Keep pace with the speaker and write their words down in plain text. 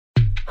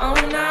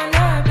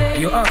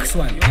You ask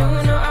one. You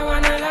know I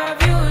wanna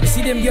love you. You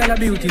see them girl of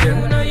beauty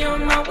them. You know you're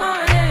my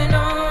one and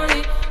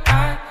only.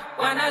 I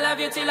wanna love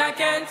you till I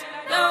can't.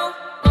 No,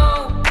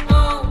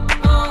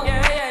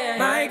 yeah.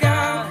 My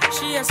girl,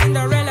 she a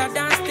Cinderella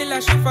dance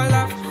till she fall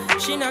off.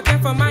 She not care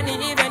for money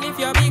even if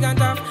you're big and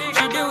tough.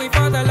 She do it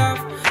for the love.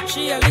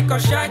 She a liquor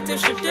shot till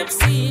she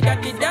tipsy.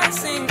 That the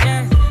dancing,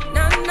 yeah.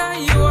 Nah,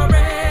 you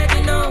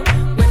already know.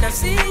 When I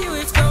see you,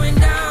 it's going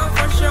down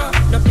for sure.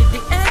 No pick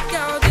the egg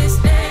out,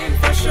 this name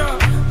for sure.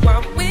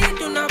 What we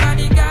do,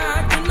 nobody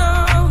got to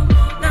know.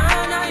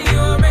 Nah, you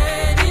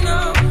already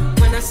know.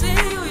 When I see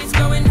you, it's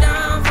going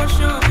down for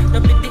sure. No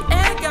pick the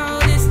egg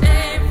out, this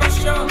name for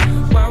sure.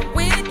 What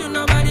we do,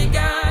 nobody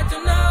got to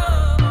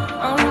know.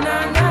 Oh,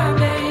 nah,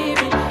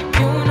 baby.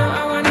 You know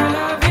I wanna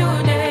love you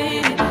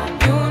daily.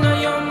 You know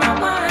you're my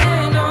one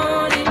and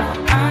only.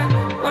 I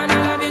wanna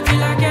love you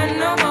till I can't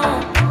no more.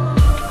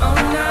 Oh,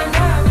 nah,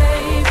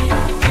 baby.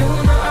 You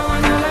know I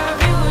wanna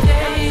love you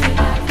daily.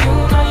 You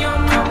know you're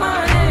my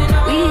one and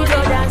only. We go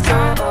dance I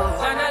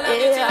wanna love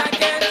you till I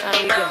can't no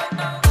more.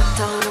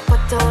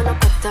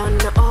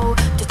 Patana, oh.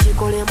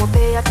 Tuchikolemo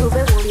pay to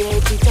the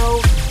Orietito.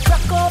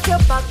 Rock off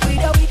your back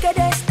with a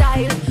wickedest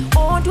style.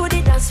 On to the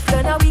dance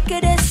floor, the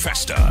wickedest.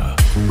 Festa.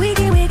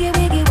 Wiggy,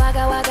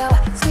 wagga, wagga,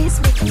 squeeze,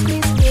 baby,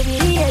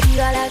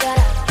 gala,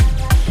 gala.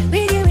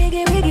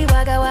 Wiggy,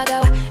 wagga, wagga.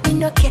 Me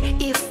no care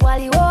if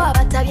wali wo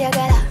abatabya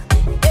gala.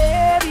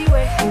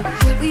 Everywhere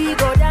we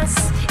go dance,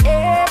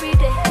 every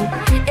day,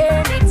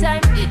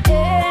 anytime,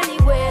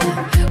 anywhere.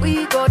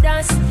 We go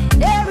dance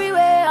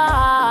everywhere.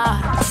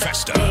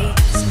 Festa. Hey,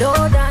 slow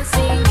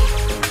dancing,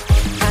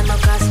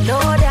 Kanoka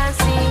slow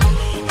dancing,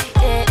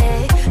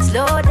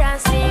 slow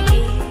dancing,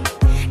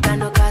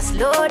 Kanoka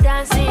slow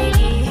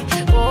dancing,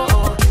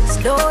 oh,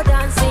 slow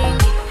dancing,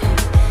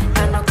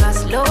 Kanoka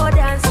slow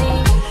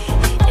dancing,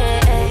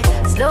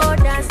 slow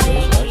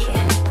dancing,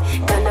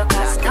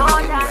 Kanoka slow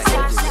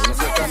dancing.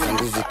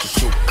 Zangu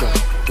zikishuka,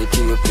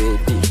 nikiwe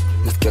pedi,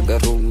 nasikiaga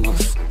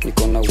rumors,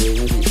 niko na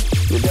wengi,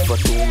 maybe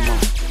Fatuma,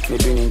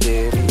 maybe ni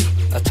Njeri,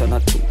 achana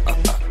tu,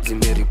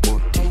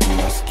 zimeripoti.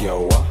 Unasikia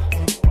wa?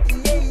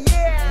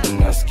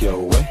 Unasikia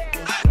we?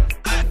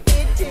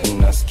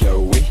 Unasikia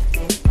we?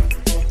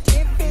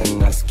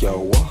 Unasikia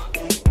wa?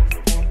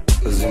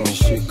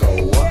 Zimeshika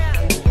wa?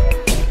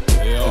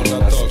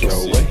 Unasikia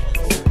we?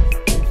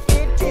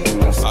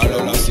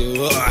 Alors là c'est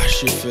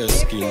je fais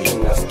ce qu'il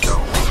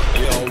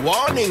Yo,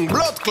 warning,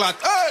 blood clot,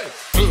 hey!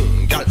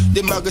 Gal,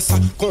 démarre ça,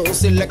 qu'on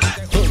sélecte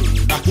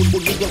Honda Ou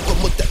lion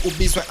comme t'es au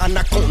besoin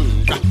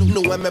anaconda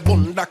Nous aimons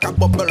bonda, qu'à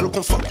bubble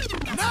confort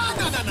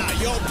Non,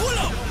 yo, pull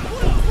up.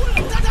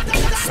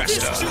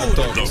 Festa,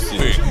 the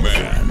big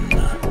man.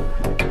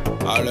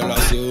 Alors là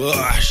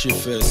c'est je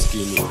fais ce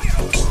qu'il Yo,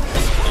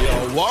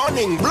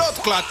 warning, blood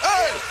clot,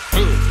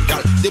 hey!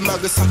 Gal, démarre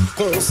ça,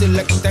 qu'on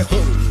sélecte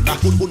Honda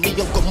Ou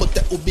lion comme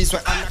t'es au besoin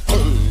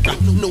anaconda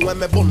Nous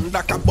aimons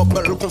bonda, qu'à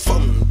bubble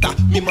confort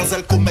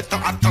Mimazelle commettant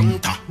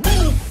attentat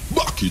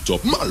Back it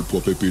up,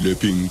 malpropre et puis les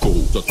pinko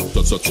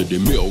Ça c'est des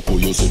miracles,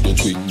 yo c'est des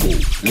twingo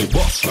Les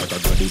boss là,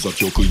 t'as des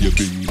autres yo crié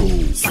bingo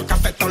Ça qu'a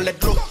fait en let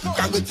l'eau,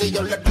 carité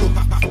yon let l'eau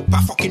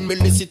Pas fucking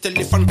mêlé si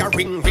téléphone qu'a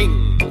ring ring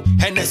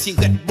Hennessy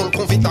Red Bull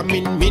con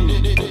vitamine mine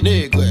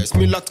Négresse,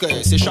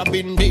 milatresse et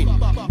chabindine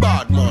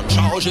Badman,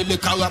 chargez les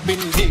carabines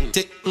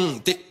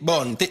T'es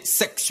bonne, t'es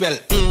sexuelle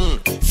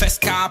Fes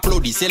qu'a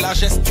applaudi, c'est la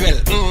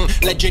gestuelle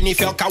Les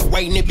Jennifer qu'a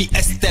wine et bi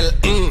Estelle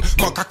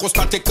Moi qu'a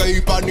constaté qu'il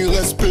y pas ni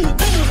respect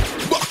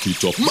Back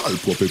it up,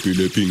 malpropre et puis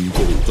les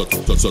pinko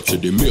Ça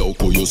c'est des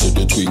miracles, yo c'est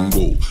des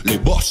twingo Les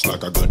boss là,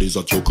 qu'a gardé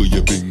ça yo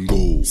crié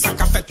bingo Ça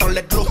qu'a fait en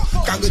let l'eau,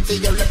 carité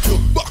yon let l'eau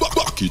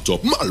Back it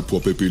up,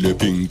 malpropre et puis les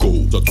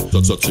pinko Ça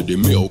c'est des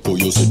miracles,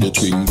 yo c'est des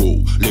twingo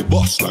Les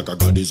boss là, qu'a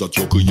gardé ça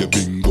yo crié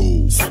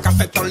bingo Ça qu'a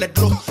fait en let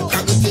l'eau,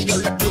 carité yon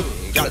let l'eau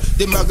Gal,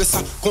 démarre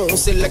ça, qu'on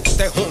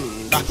sélecte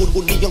Honda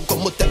Ou lion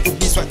comme t'es au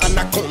besoin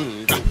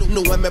anaconda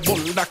Nous aimons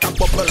bonda, qu'à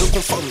bubble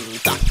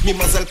confronta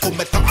Mimazelle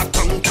commettant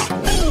attentat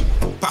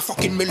Pas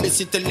fucking mêlé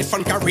si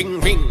téléphone qu'a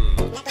ring ring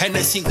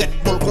Hennessy Red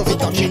Bull con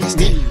vitamine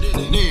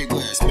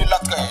Négresse,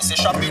 milatresse et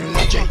chabine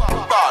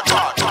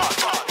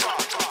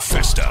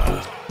Festa,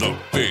 the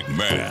big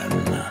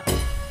man.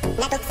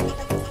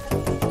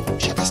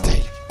 Shatta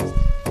style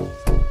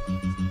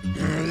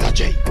La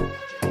J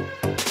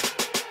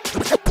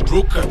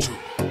Ruka juu,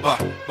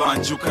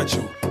 banjuka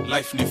juu.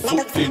 Life ni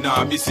fupi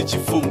na misi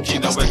jifungi.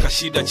 Naweka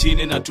shida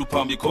chini na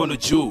tupa mikono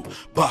juu.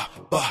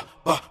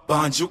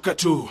 Banjuka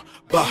tu.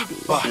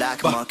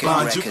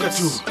 Banjuka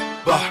tu.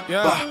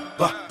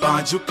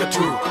 Banjuka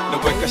tu.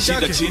 Naweka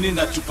shida chini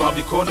na tupa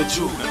mikono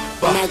juu.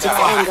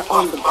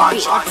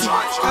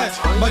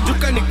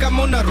 Banjuka ni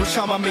kama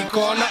unarusha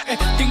mamikono.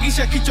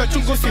 Tingisha kichwa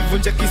chungu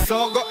sivunje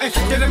kisogo.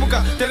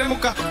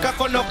 Teremuka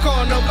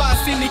kakonokono.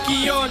 Basi ni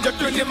kionjo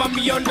twende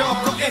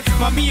mamiondoko.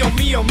 Mamio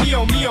ndoko.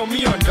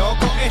 Mamio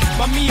ndoko.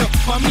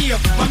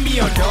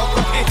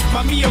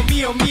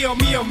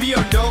 Mamio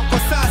ndoko.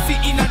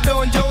 Sasi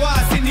inadonjo wa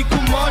wasi ni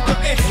kumoto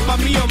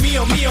mamio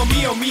mio mio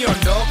mio mio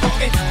ndoko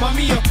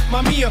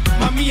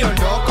mamio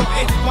ndoko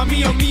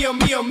mamio mio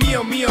mio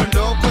mio mio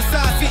ndoko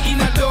sasi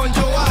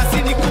inadonjo wasi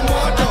ni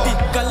kumoto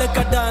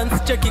kaleka dance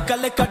cheki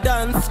kaleka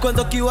dance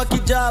kwanza kiwa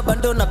kijaba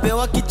ndo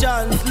napewa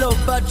kichance low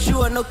but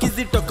sure no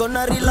kizitoko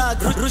na relax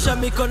rusha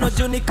mikono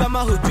juu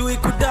kama hujui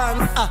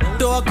kudance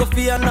toa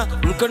kofia na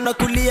mkono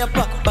kulia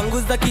pa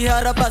panguza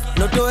kihara bas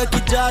notoe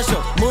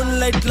kijasho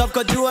moonlight love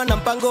kwa jua na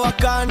mpango wa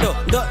kando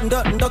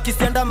ndo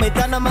kisianda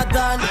maidhana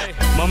madhani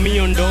mami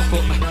ondoko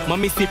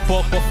mami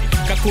sipoko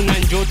kakuna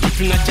njoti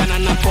tunachana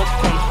na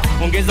popcorn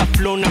ongeza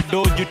flow na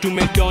doju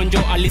tumedonjo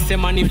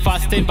alisema ni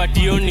fast time but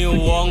hiyo ni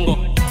uongo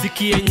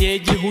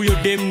sikienyeji huyo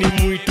dem ni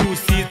mwitu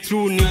see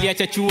through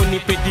niliacha chuo ni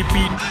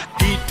pedipit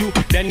kitu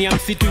ndani ya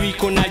msitu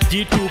iko na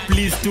jitu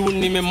please tu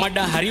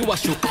nimemada hariwa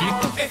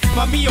shokitu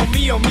mamio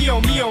mio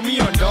mio mio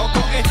mio ndoko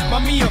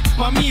mamio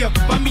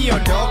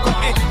ndoko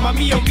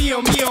mamio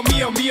mio mio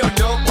mio mio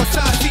ndoko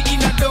sasi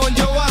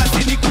inadonjo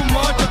wasi ni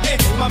kumoto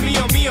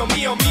mamio mio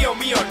mio mio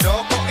mio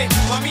ndoko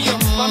mamio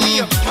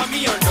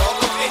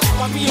ndoko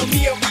mamio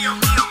mio mio mio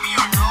ndoko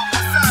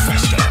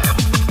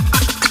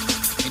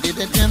I did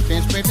a jump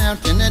and spread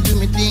out and I do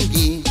me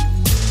thingy.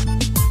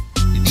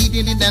 The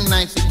DJ did that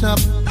nice it up.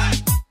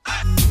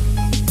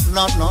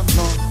 Lord.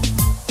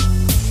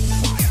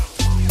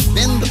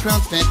 Then the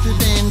crowd started to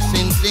dance,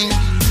 sing.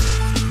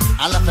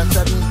 All of a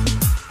sudden,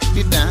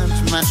 the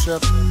dance mash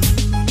up.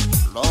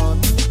 Lord,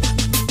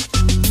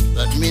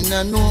 but me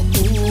no know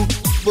who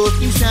both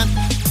the shot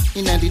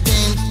in the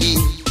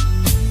dancing.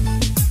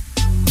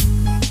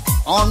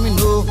 All me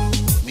know,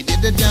 me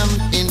did the jump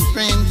in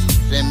French.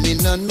 Then me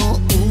no know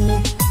who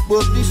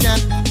both the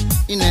shot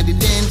in the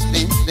dance.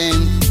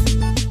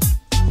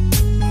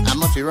 I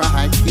must be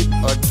right, Kip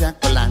or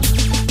Jacqueline.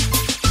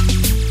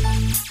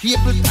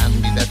 People can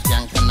be that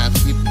young cannot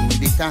sleep in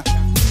the car.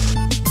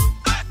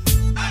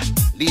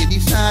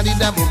 Ladies started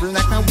a bubble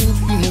like a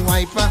windscreen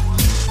wiper.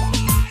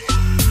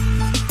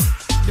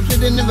 Them say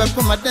they never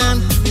come a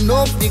dance in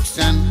no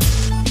fiction.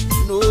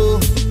 No,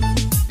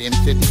 them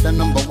said it's the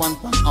number one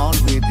for all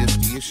radio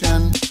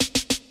station.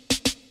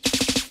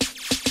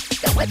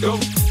 Go.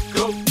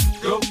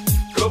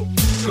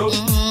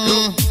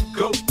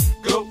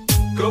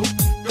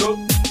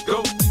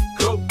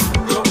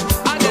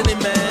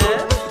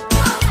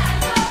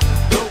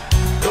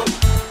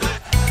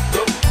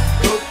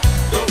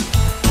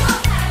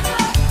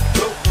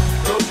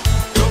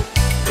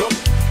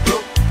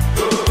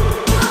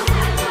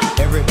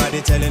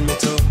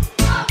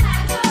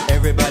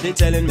 Everybody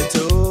telling me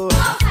to.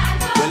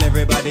 Well,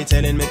 everybody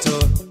telling me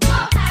to.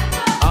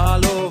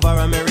 All over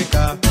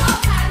America.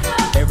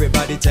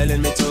 Everybody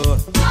telling me to.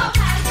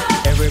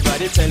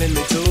 Everybody telling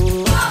me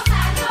to.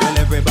 Well,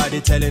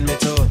 everybody telling me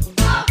to.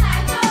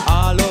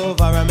 All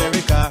over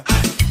America.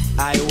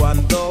 I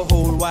want the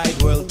whole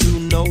wide world to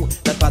know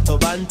that Pato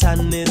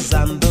Bantan is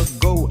on the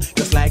go.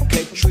 Just like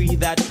a tree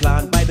that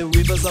planted by the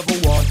rivers of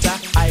water,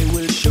 I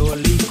will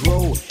surely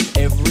grow.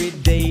 Every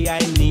day I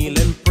kneel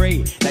and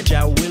pray that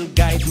Jah will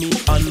guide me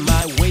on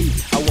my way.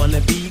 I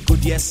wanna be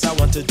good, yes, I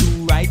want to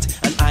do right,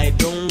 and I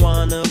don't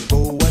wanna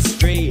go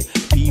astray.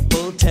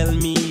 People tell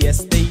me,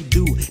 yes, they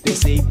do. They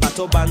say,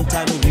 Pato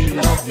Bantan, we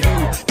love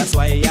you. That's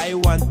why I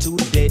want to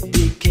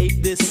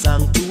dedicate this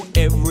song to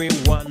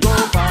everyone. Go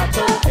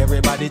Pato,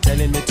 everybody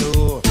telling me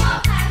to.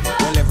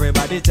 Well,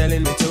 everybody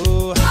telling me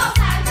to.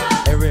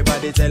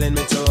 Everybody telling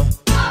me to.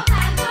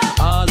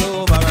 All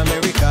over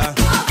America.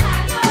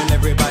 Well,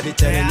 everybody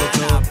telling me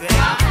to.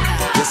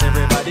 Yes,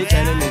 everybody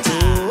telling me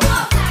to.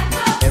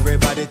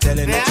 Everybody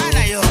telling me to.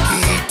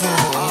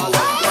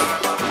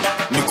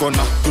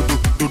 Nikona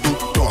dudu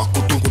toa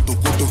kutu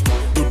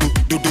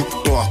dudu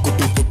toa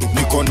kutu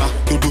Nikona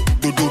dudu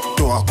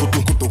toa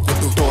kutu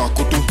toa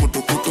kutu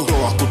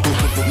toa kutu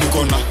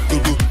Nikona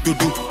dudu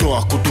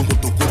toa kutu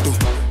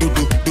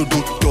dudu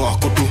toa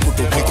kutu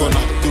Nikona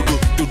dudu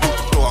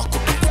toa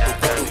kutu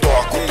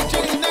toa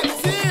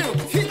kutu.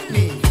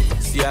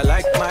 See, I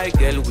like my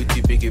girl with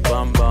the biggie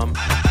bum bum.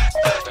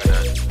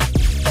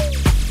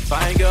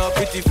 Fine girl,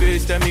 pretty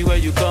face, tell me where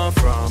you come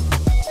from.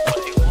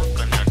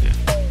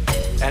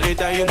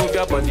 Anytime you move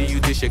your body, you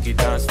dey shake it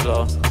dance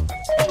floor.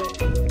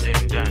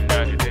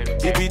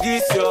 If it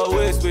is your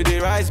waist, where they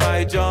rise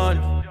my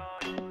John.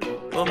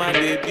 Oh my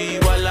baby,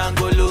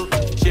 Walangolo,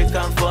 shake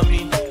am for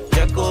me,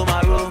 Jacko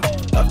Maro.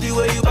 Love the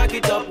way you back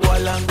it up,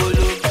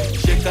 Walangolo,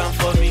 shake am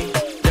for me,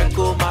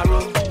 Jacko Maro.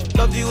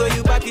 Love the way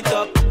you back it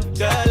up,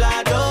 girl,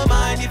 I don't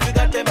mind if you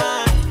got a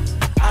man.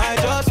 I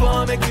just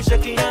wanna make you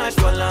shake your ass,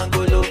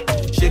 Walangolo,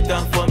 shake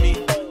am for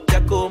me,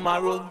 Jacko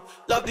Maro.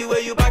 Love the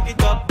way you back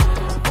it up.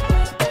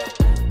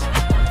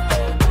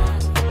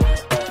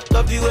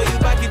 Love the way you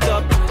back it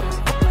up.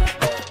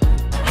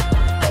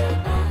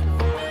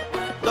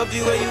 Love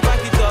the way you back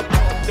it up.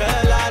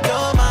 Girl, I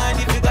don't mind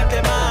if you got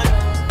a man.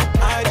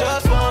 I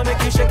just wanna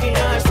make you shake your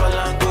ass for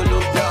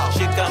Langolo.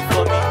 Shake am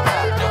for me.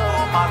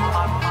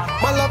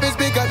 My love is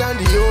bigger than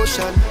the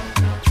ocean.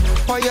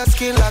 On your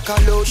skin like a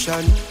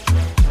lotion.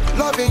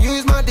 Loving you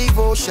is my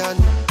devotion.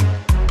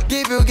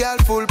 Give you girl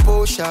full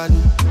potion.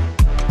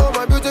 Oh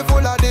my beautiful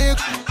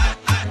addict,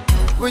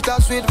 with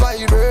a sweet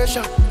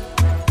vibration.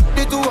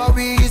 The two of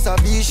we is a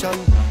vision.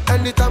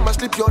 Anytime I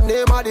slip your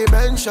name I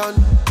dimension.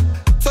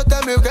 So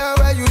tell me girl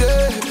where you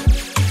there?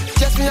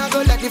 Just me I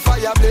go like the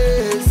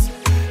fireplace.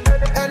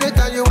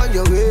 Anytime you want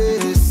your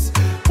ways.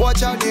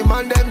 Watch out the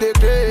man them they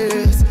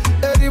grace.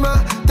 Hey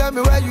man, tell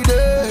me where you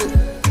there?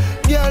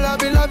 Girl I've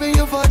been loving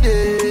you for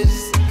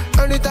days.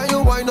 Anytime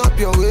you wind up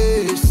your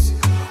waist.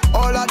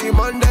 All of the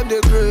man them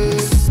they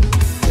grace.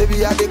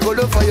 Baby I dey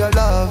colo for your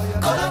love.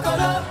 Colo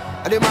colo.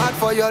 I dey mad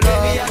for your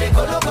love. Baby I dey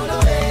colo colo.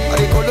 I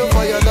dey colo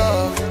for your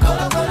love.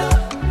 Colo colo.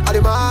 I dey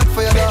mad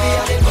for your love. Baby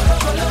I dey colo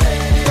colo.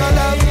 Your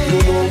love,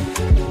 you know.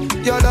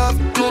 Your love,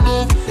 you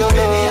know. Your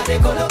love, baby I dey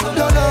colo colo.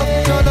 Your love,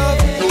 your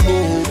love, you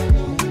know.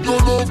 You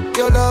know.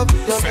 Your love,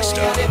 your love.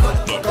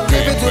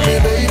 Give it to me,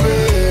 baby.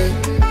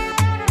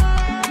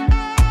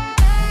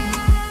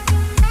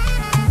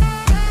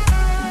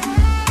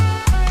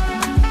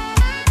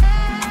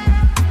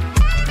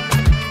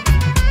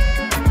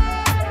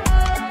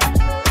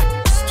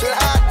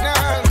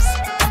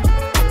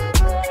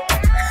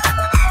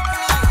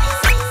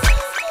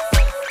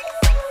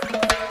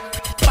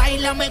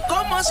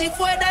 Como si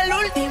fuera la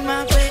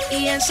última vez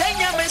y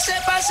enséñame ese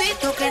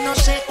pasito que no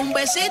sé, un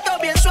besito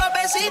bien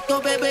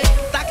suavecito, bebé.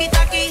 Taqui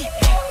taqui,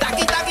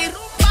 taqui taqui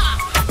rumba.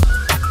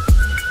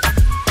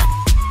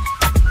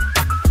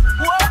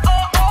 Whoa,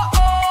 oh, oh,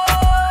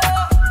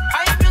 oh.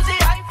 High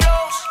music, high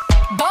flows.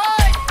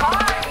 Boy,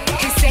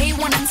 he say he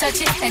wanna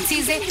touch it and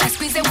tease it and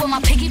squeeze it with my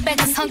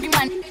piggyback is hungry,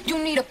 man. You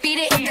need to feed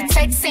it. If the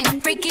text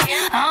ain't freaky,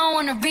 I don't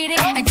wanna read it.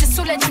 And just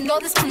to let you know,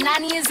 this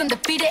Punani is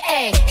undefeated.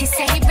 Ay, he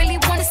said he really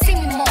wanna see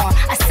me more.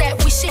 I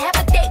said we should have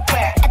a date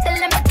where at the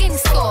Lamborghini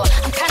store.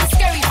 I'm kinda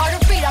scary, hard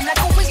to read. I'm like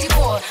a Ouija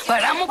board,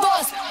 but I'm a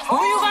boss. Who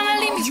you gonna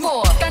leave me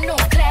for? Got no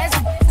class,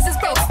 this is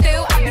broke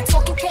still. I be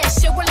talking cash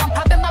shit while I'm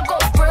popping my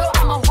gold grill.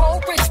 I'm a whole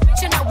rich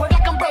bitch and I work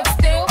like I'm broke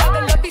still. All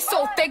the love be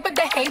so fake, but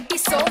the hate be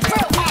so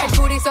real. El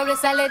booty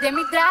sobresale de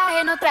mi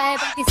traje, no traje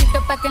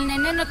paquisito pa' que el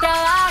nene no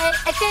trabaje.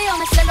 Es que yo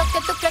me sé lo que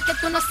tú crees que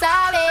tú no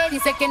sabes.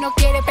 Dice que no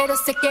quiere, pero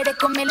se quiere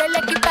comerle el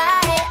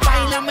equipaje.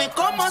 Báilame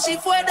como si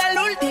fuera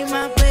la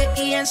última vez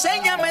y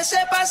enséñame ese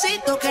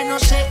pasito que no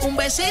sé, un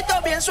besito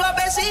bien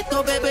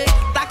suavecito, bebé.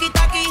 Taqui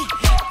taqui,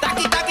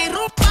 taqui taqui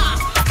rumba.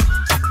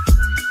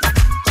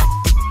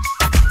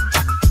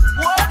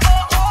 Whoa,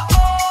 oh, oh,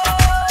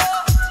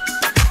 oh.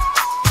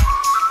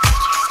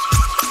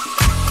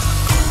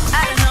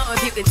 I don't know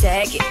if you could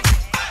take it.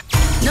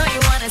 No, you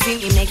wanna see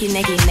me naked,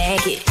 naked,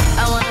 naked.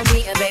 I wanna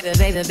be a baby,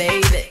 baby,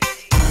 baby.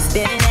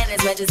 Spinning in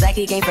his red just like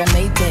he came from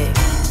Maytag.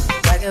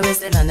 Like a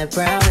wristed on the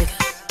brown.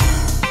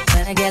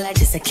 When I get like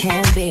this, I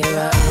can't be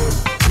around.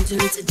 I'm too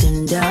little to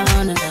dim down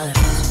a notch.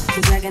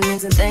 Cause I can do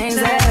some things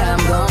that I'm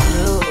gon'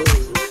 do.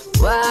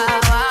 Wow,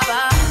 wow,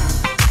 wow.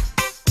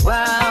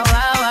 Wow,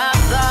 wow, wow,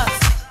 thoughts.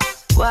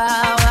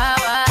 Wow, wow,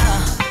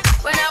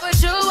 wow. When I'm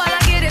with you, all I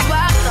get is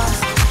wild thoughts.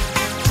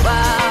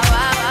 Wow,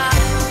 wow,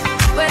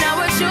 wow. When I'm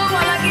with you,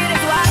 all I get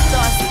is wild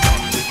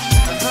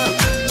thoughts.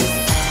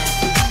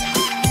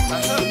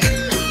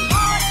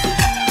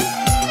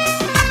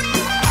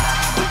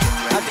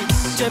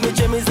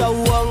 Chemi za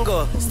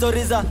uongo,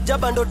 story za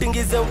jaba ndo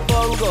tingize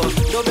ubongo.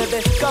 Ndo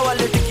bebe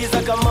kawale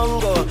tikiza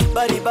kamongo.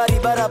 Bari bari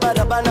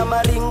barabara bana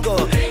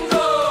maringo.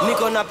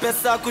 Niko na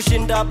pesa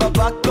kushinda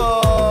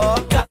babako.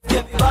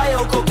 Kasike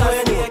vibaya uko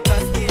kwenu.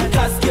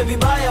 Kasike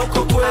vibaya uko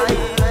kwenu.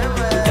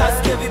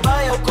 Kasike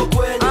vibaya uko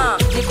kwenu.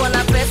 Niko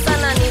na pesa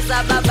na ni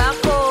za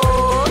babako.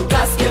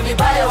 Kasike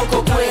vibaya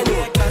uko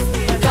kwenu.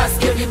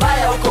 Kasike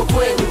vibaya uko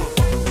kwenu.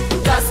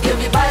 Kasike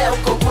vibaya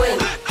uko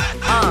kwenu.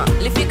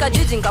 Lifika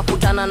jiji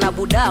nikakutana na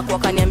budako,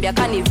 akaniambia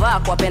kanivaa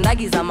kwa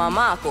pendagi za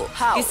mamako.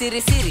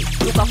 Kisirisiri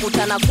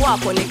tukakutana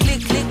kwako, ni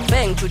click click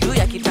bang juu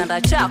ya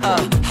kitanda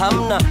chako.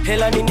 Hamna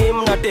hela nini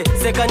mnate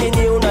seka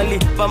nyinyi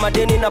unalipa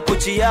madeni na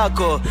pochi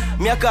yako.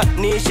 Miaka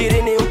ni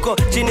 20 huko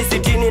chini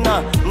 60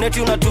 na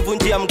mneti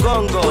unatuvunjia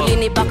mgongo.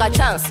 Ulinipaka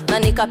chance na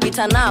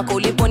nikapita nako,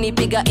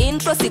 uliponipiga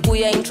intro siku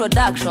ya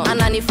introduction.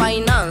 Anani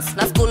finance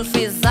na school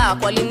fees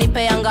zako,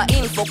 alinipeanga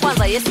info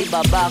kwanza yesi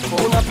babako.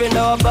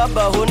 Unapenda wa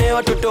baba hune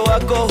watoto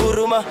wako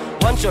huruma.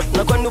 One shot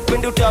na kwani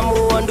upendi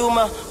utamu wa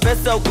nduma.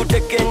 Pesa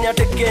ukutekenya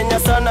tekenya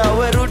sana,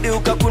 we rudi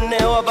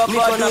ukakunewa baba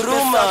huruma. Niko na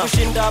pesa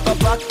kushinda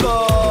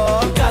babako.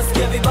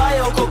 Kasike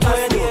vibaya uko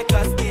kwenu.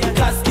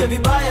 Kasike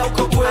vibaya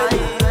uko kwenu.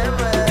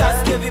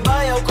 Kasike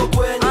vibaya uko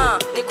kwenu.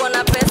 Niko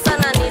na pesa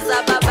na ni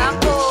za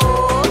babako.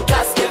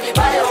 Kasike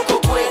vibaya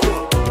uko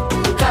kwenu.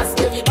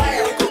 Kasike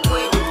vibaya uko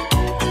kwenu.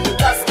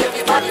 Kasike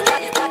vibaya.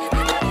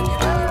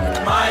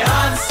 My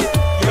hands,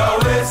 your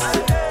waist,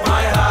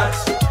 my heart.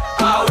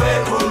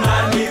 Awe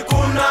kuna ni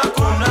kuna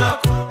kuna.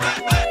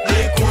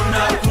 Ni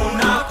kuna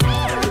kuna.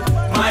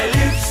 My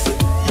lips,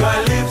 your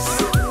lips,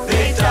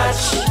 they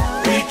touch.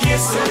 We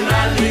kiss una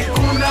ni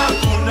kuna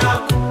kuna.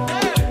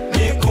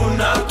 Ni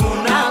kuna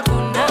kuna.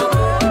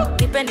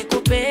 Nipendi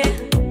kupe,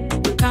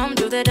 come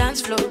to the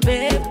dance floor,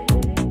 babe.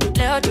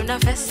 Leo tuna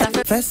festa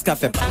Fresh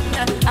cafe.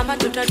 Ama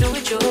tuta do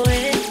it your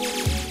way.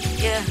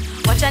 Yeah,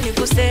 wacha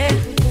nikuse,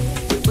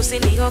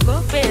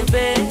 usiniogope,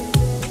 babe.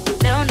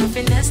 leo no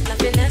finesse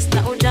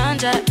na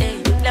ujanja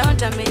leo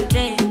nta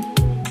maintain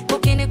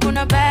ukini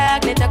kuna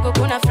back nitako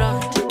kuna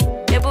front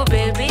ebu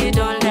baby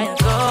don't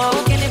let go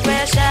ukini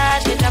pay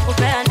shot nitako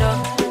pay ndo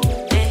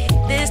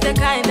this the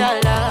kind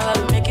of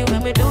love make you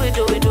when we do it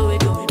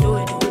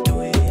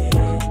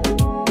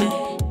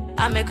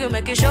I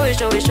make you show it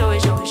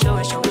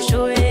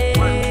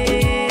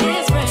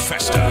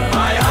Festa.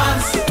 My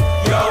hands,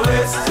 your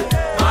waist,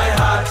 my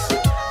heart.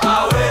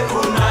 Awe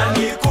kuna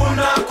ni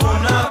kuna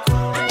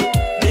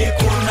ni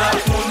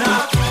kuna.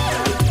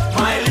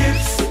 My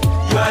lips,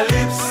 your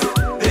lips,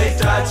 they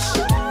touch.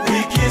 We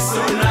kiss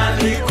una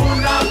ni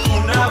kuna.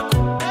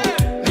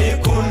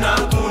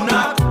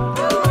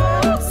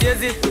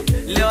 Siezi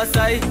lewa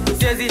sai,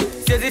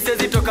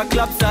 siezi toka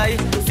club sai,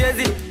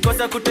 siezi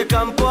kosa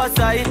kuteka mpoa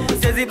sai,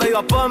 siezi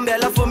baiwa pombe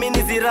alafu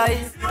mini zirai.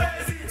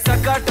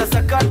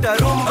 Sakata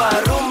rumba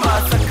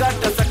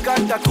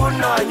sakata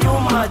kuna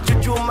nyuma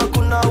chuchuma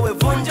kuna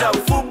wevunja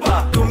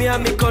mfupa tumia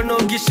mikono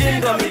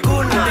ukishindwa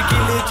miguna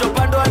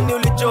kilichopandwa ni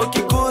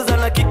ulichokikuza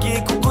na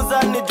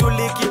kikikukuza ni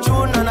juli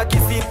kichuna na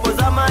kisipo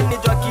zamani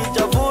jua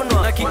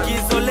kijavunwa na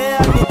kikizolea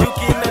ni juu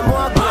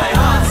kimemwagwa.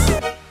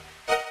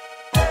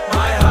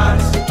 My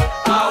heart,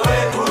 awe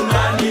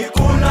kuna ni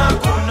kuna.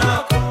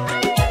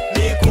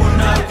 Ni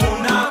kuna.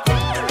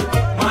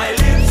 My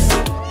lips,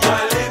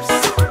 your lips,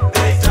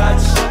 they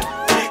touch.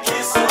 We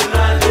kiss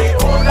una ni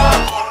kuna.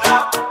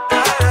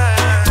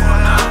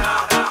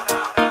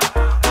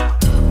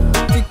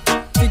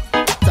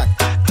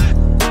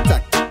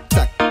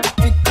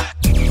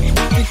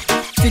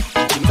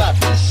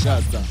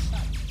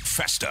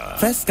 Festa.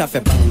 Fresca fe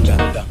banga,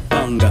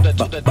 banga,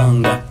 banga,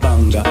 banga,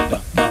 banga,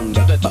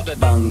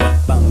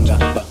 banga,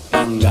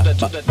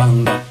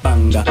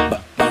 banga.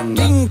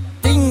 Ding,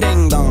 ding,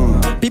 ding,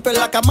 dong. People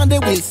like Amanda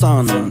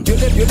Wilson.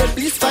 Violet,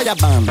 please fire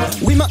bam.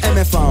 Oui, ma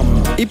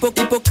MFM.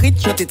 Hypocrite,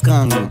 je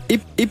t'étrangle.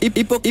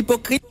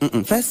 Hypocrite.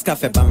 Fresca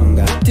fe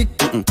banga. Tic,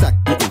 tac.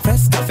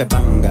 Fresca fe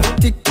banga.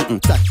 Tic,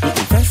 tac.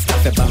 Fresca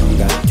fe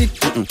banga. Tic,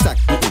 tac.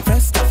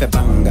 Fresca fe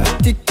banga.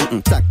 Tic,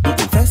 tac.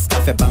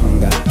 Fresca fe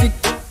banga. Tic,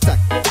 tac.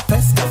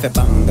 Fresca fe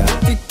banga.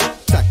 Tic,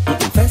 tac.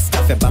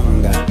 Fresca fe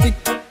banga. Tic,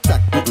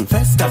 tac.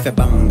 Fresca fe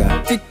banga.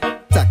 Tic,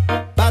 tac.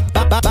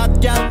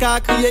 Bad gal ka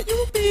kriye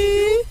youpi.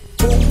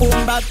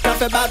 Boom bad ka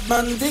fe bad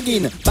man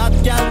digging. Bad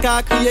gal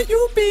ka kriye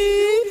youpi.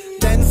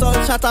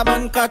 Dancehall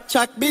chataman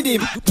kachak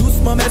bidim.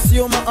 Doucement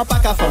messieurs man en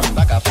pack à fond.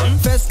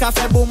 Fresca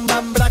fe boom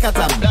bam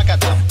blakatam.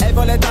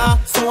 Evoleta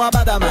son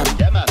abadaman.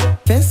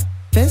 Festa.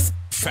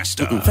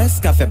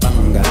 Fresca fe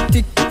banga.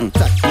 Tic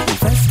tac.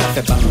 Fresca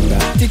fe banga.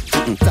 Tic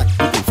tac.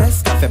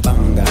 Fresca fe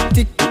banga.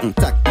 Tic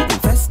tac.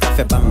 Fresca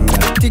fe banga.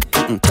 Tic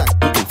tac.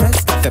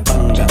 Fresca fe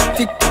banga.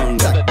 Tic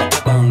tac.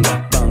 Banga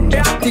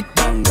banga. Tic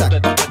tac.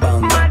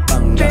 Banga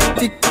banga.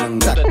 Tic tac.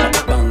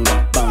 Banga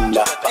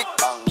banga.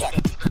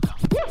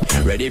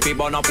 Ready for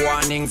burn up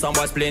warning, some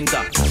boy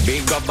splinter.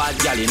 Big up bad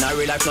gal in a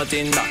real life,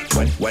 nothing that.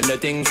 When the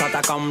things start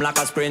to come like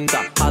a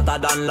sprinter, hotter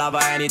than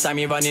lava anytime,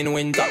 even in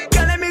winter.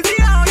 Girl, let me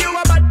see how you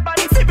a bad.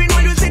 Sipping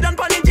when you sit on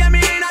panic, Jamie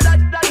in a that.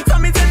 So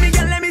me tell me,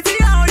 girl, let me see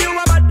how you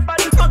a bad.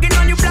 Smoking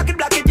on you, black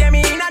it, Jamie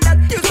in a that.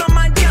 You some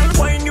mad girl,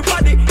 wine your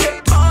body,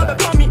 yeah, all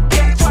for me,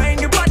 yeah, wine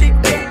your body,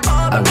 yeah,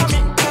 all for me.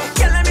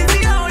 Girl, let me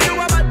see how you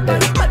a bad.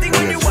 Matting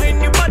when you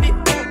wine your body,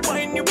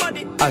 wine your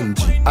body.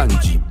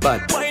 Angie,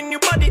 bad. Wine your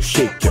body.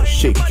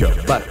 Shake your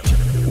body.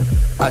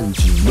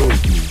 Angie, know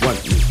you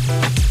want me.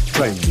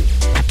 Try me.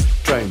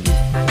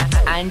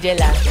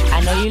 Angela,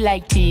 I know you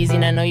like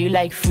teasing, I know you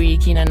like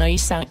freaking, I know you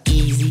sound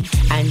easy.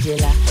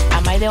 Angela,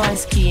 am I the one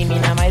scheming,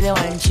 am I the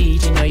one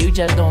cheating, or you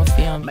just don't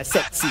feel me? My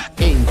sexy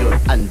angel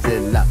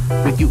Angela,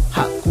 with you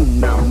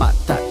hakuna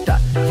matata.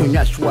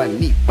 Kionyeshwa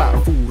nipa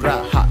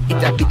furaha,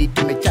 itabidi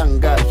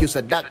tumechanga hiyo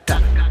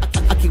sadaka.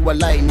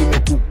 Akiwalai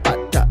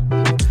nimekupata,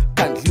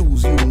 can't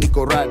lose you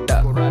niko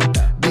rada.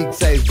 Big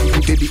size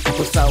baby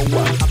uko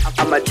sawa.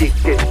 I'm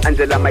addicted,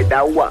 Angela my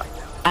dawa.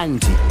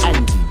 Angie,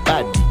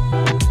 body.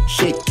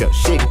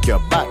 Shake your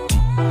body.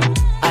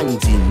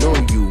 Angie, know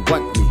you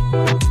want me.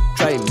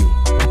 Try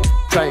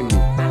me.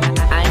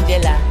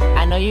 Angela,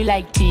 I know you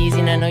like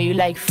teasing, I know you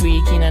like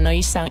freaking, I know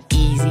you sound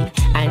easy.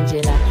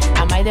 Angela,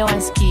 am I the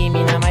one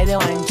scheming, am I the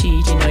one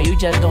cheating, or you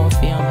just don't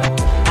feel me?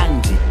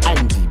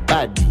 Angie,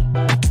 body.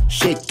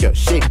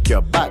 Shake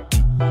your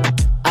body.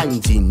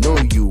 Angie, know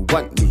you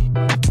want me.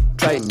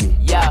 Try me.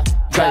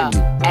 Try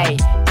me. Hey,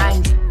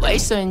 Angie, why you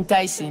so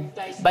enticing?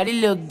 Body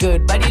look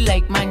good, body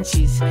like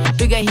munchies.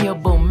 Bigger here,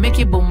 boom, make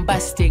it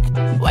bombastic.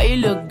 Why you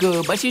look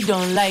good, but you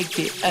don't like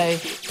it? Hey,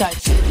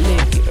 touch it,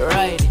 lick it,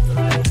 ride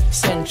it.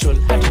 Central,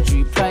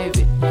 103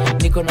 private.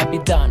 Niko na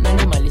bidana,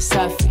 animal is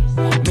safi.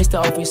 Mr.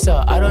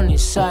 Officer, I don't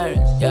need sirens,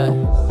 yeah.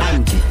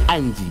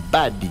 Angie,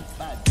 body.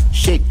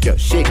 Shake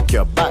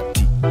your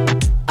body.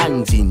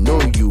 Angie,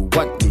 know you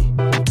want me.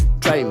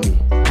 Try me.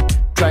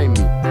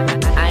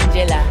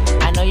 Angela,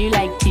 I know you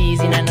like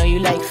teasing, I know you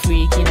like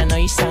freaking, I know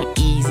you sound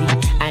easy.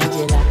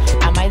 Angela,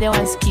 am I the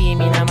one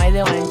scheming, am I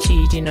the one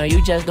cheating, or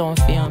you just don't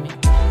feel me?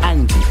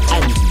 Angie,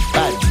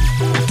 body.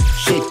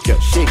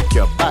 Shake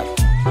your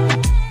body.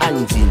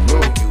 Angie,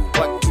 know you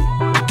want me.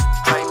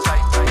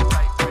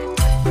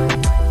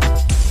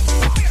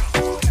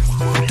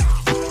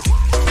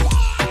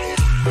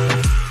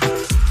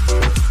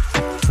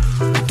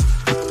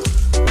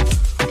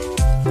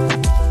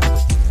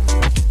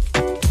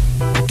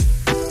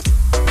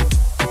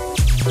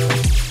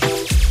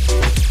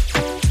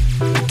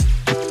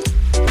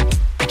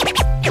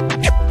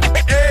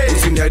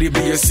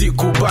 usiniharibie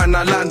siku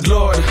bana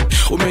landlord,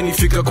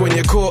 umenifika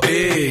kwenye ko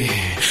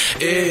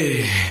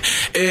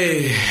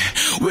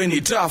we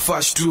ni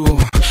tafash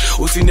tu,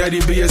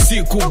 usiniharibie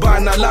siku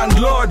bana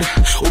landlord,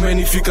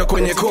 umenifika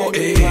kwenye ko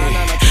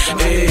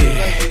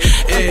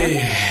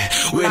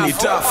we ni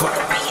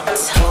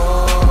tafash.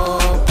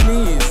 Oh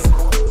please,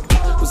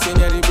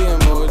 usiniharibie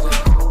mood.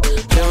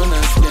 Leo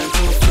nasikia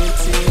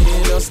tufiti,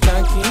 leo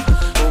staki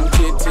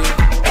umkiti.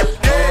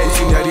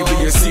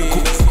 Usiniharibie siku,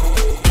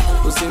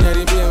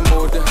 usiniharibie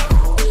mood.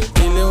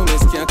 Ile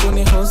umesikia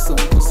kunihusu,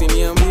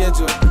 usiniambie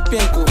jo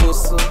pia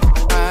kuhusu.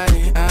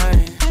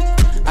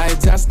 I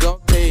just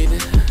got paid,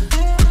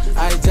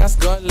 I just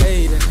got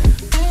laid.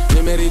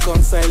 Nime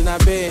reconcile na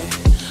be,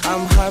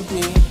 I'm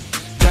happy.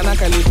 Jana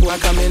kalikuwa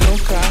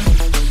kamenuka,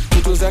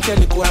 kitu zake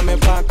alikuwa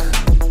amepaka.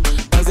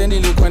 Manze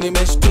nilikuwa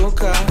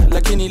nimeshtuka,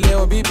 lakini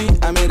leo bibi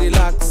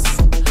amerelax.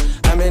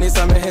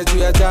 Amenisamehe juu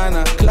ya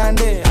jana,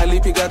 klande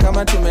alipiga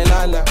kama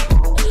tumelala.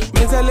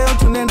 Meza leo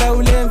tunenda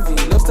ulevi,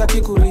 leo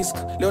sitaki kurisk,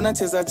 leo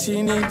nacheza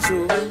chini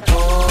juu.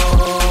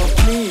 Oh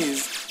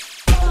please,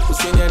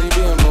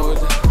 usiniharibie mood.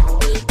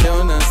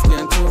 Leo nasikia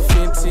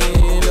tufiti,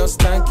 leo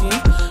staki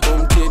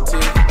umkiti.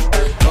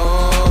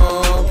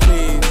 Oh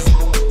please,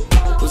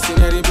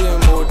 usiniharibie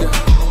mood.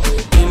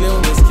 Ile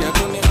umesikia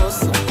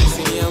kunihusu,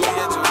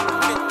 usiniambie tu.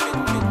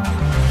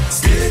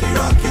 Steady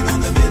rocking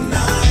on the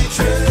midnight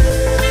train.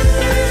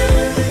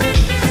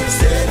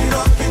 Steady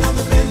rocking on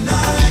the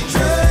midnight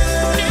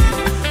train.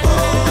 Oh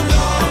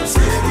Lord,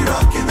 steady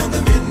rocking on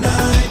the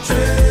midnight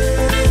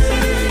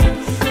train.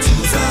 To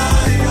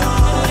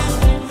Zion,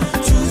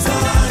 to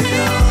Zion.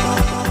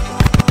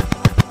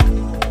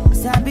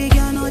 Sabi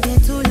girl no dey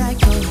too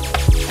like you,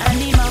 and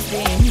him a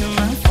play in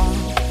human form.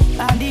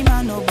 Body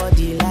man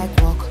nobody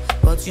like work,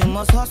 but you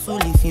must hustle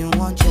if you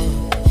want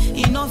job.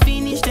 You no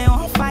finish, they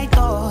won't fight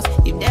us.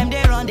 If them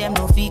they run, them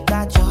no fit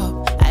catch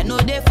up. I know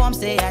they form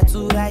say I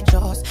too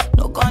righteous.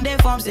 No con they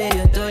form say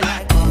you too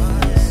like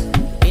us.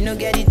 Me no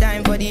get the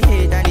time for the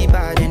hate and the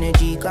bad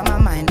energy. Got my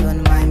mind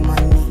on my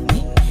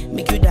money.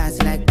 Make you dance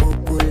like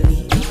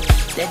broccoli.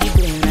 Steady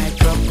green like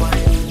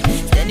broccoli.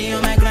 Steady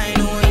on my grind,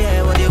 oh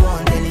yeah, what they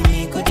want telling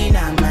me. Could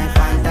deny my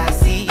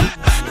fantasy.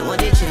 They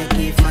want to check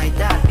if my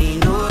tap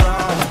ain't no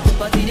wrong.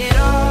 But it they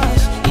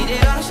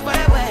rush for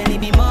a well, it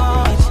be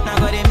much. Now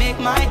gotta make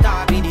my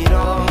tap in the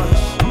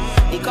rush.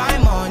 The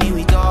kind money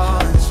we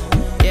touch,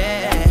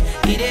 yeah.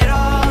 It they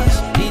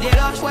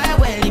rush for a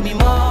well, it be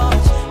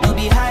much. No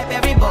be hype,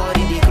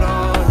 everybody they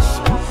crush.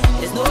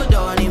 There's no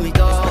dawning with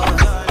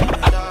us.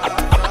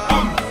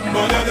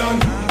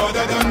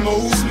 Better than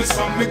most. Me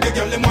some make the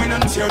girl them wine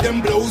and tear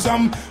them blows.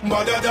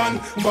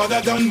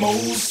 Better than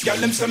most. Girl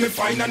them say me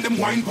fine and them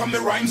wine for me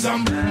rhymes.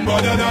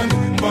 Better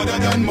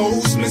than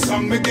most. Me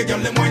some make the girl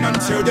them wine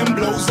and tear them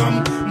blows.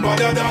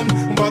 Better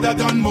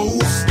than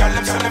most. Girl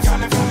them say me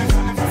fine.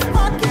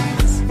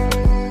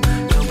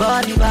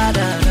 Nobody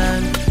better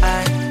than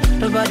I.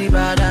 Nobody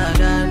better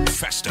than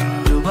Festa.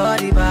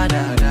 Nobody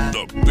better than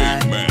the big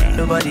man.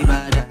 Nobody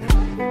better.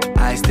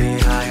 I stay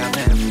high on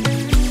them.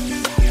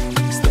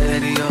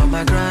 Steady on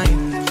my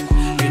grind.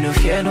 You no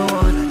fear no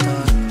one at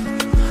all.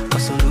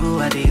 Cause so do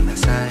I did my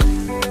side.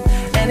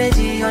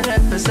 Energy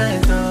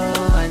 100%,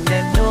 oh. And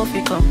them no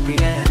fi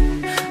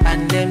comprehend.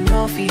 And them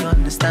no fi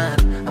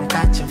understand. I'm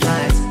catching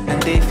flights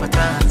and they for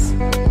trance.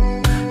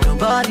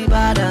 Nobody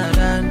better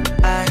than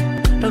I.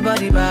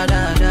 Nobody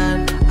better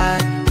than I.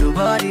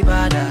 Nobody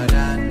better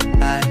than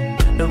I.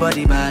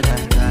 Nobody better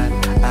than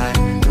I.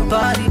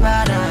 Nobody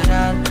better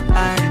than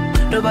I.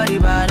 Nobody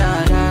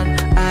better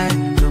than I.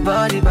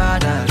 Nobody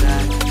better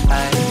than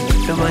I.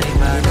 Nobody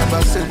better.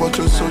 Never say what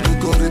you sow, you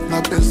got it,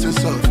 not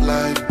basis of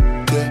life.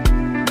 Yeah.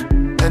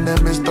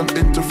 Enemies turn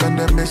into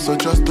frenemies, so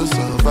just to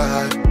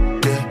survive.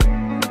 Yeah.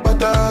 But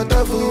the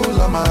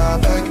devil on my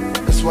back,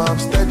 that's why I'm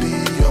steady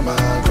on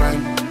my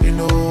grind. You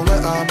know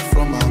where I'm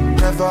from, I'm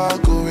never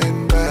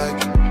going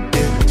back.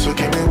 Yeah. So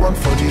give me one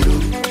for the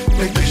road.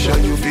 Make sure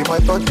you feel my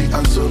body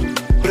and soul.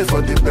 Pray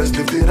for the best,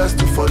 leave the rest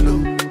to follow.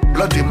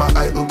 Blood in my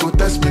eye, oh go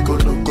test me, go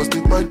no, cause the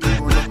boy do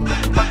no.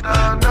 But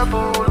the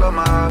devil on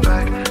my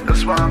back,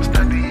 that's why I'm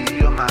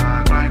steady on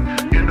my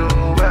grind. You know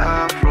where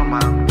I'm from,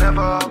 I'm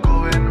never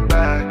going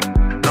back.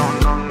 No,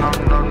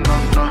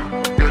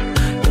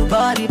 yeah.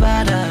 Nobody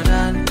better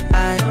than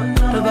I.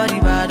 Nobody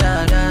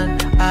better than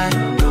I.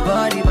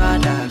 Nobody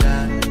better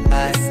than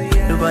I.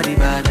 Nobody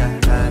better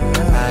than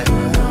I.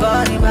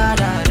 Nobody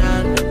better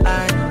than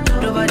I.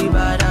 Nobody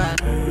better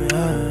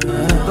than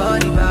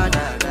Nobody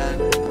better than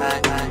I.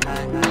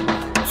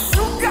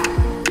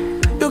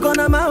 You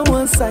gonna my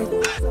one side.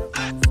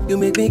 You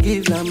make me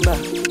give number.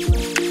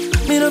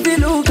 Me no feel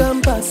look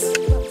and pass.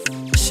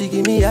 She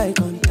give me eye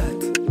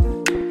contact.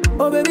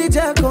 Oh baby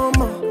Jack,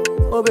 come on.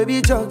 Oh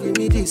baby Jack, give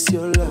me this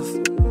your love.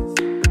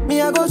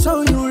 Me I go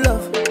show you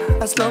love.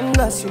 As long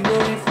as you know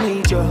with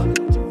me, Joe.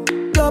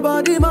 Your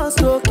body must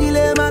go kill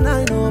him, and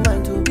I know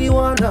mine to be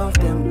one of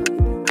them.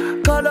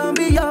 God don't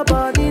be your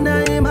body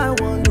name. I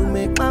want to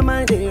make my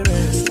mind a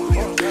rest.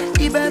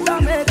 You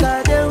better make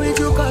a day with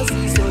you, cause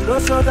it's so low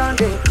so than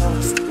they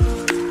cost.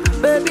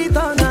 Baby,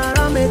 turn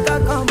around, make her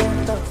come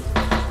on top.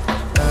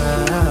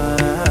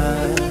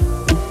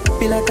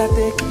 Feel like I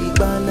take it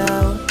by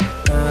now.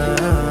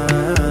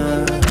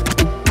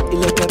 You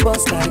look a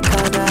boss like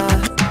Hannah.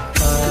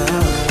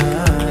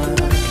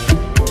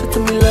 Show to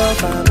me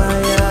love,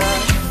 Amaya.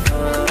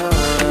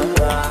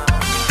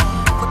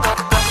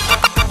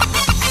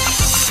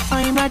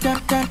 I'm a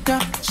da.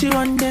 She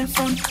want them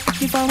fun.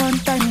 If I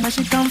want time, where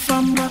she come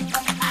from?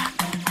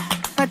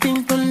 I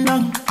think too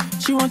long.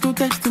 She want to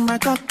text to my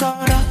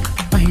cockora.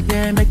 My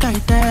day, make I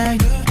tell you.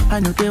 I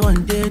know they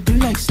one day do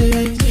like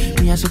say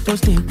me I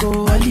supposed to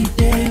go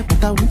holiday,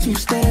 but I want to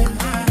stay.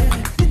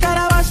 You thought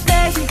I was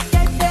lazy.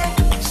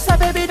 She said,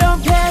 baby,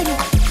 don't care you.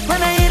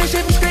 When I hear the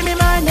shit, screaming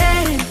my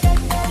name.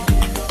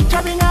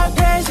 Dropping out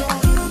crazy.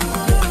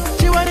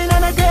 She wanted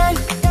on a date.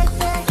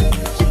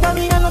 She put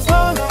me on the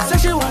phone. Said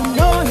she want to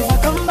know if I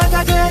come back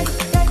again.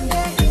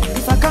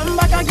 If I come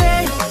back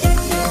again,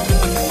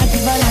 I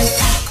give her like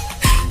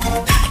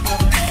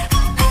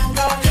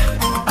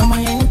I'm a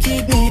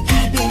Yankee baby.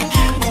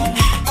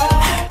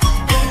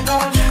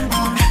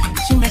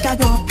 She make her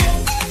go.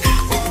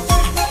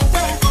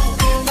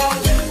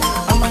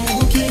 I'm a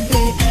Yankee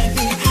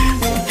baby.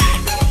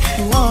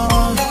 Whoa.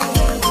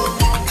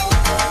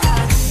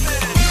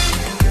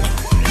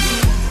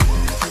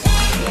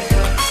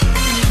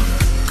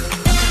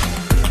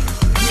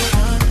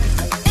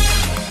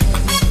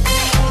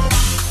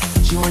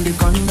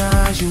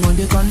 She want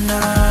the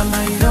corner,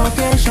 my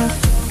location.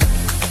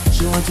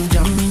 She want to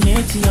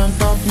germinate on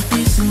top of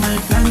this in my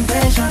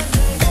plantation.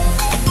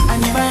 I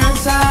never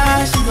answer,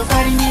 she go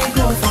carry me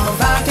go for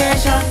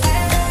vacation.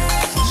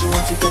 She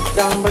want to get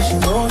down, but she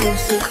know you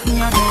see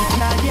me a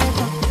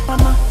gladiator.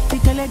 Mama, we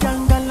tell her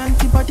jungle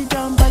antibody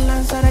jump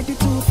balance. I ready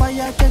to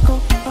fire take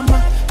up. Mama,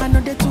 I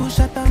know the two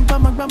shot and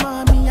grandma,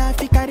 me I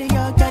fi carry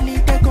your galley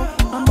take up.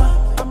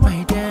 Mama,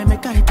 my dear,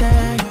 make I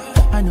tell you.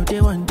 I know they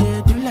one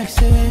day do like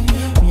say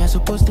me I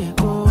supposed to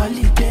go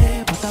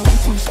holiday, but I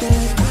want to stay.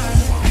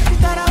 You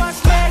thought I was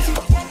crazy,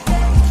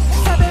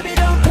 so baby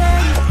don't play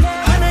me.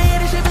 When I hear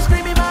the shit, be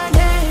screaming my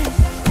name.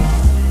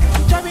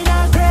 Drive me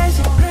down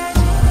crazy.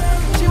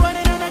 She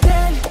wanted on a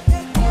daily.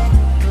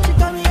 She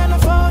call me on the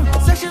phone,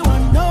 say she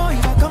want to know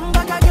if I come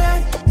back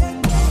again.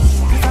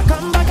 If I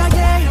come back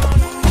again,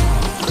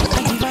 I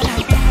give her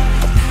like that.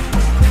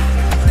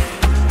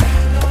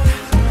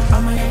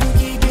 I'm a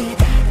Yankee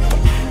baby.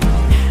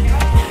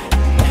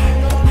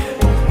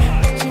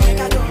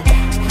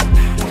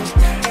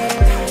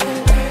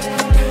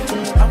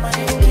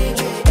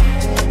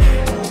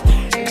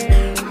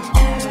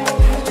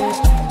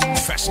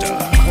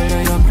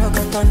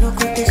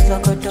 Look at this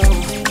locoto.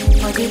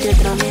 Body they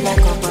throw me like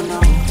a bono.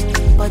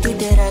 Body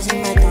they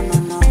rising my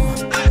tono.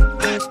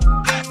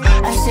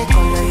 I say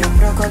color your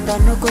procoto.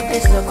 Look at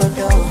this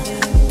locoto.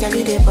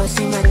 Kelly they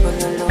bossy my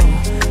pololo.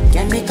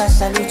 Can make a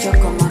salute your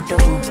komodo.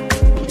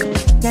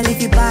 Kelly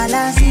if you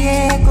balance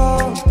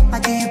Diego, I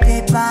give you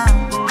paper.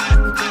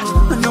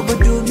 No go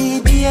do me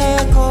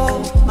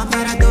Diego, my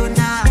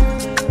Maradona.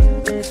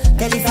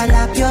 Kelly fall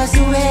up your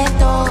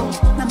sueto,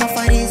 I'm a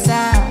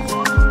farisa.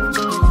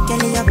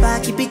 Kelly your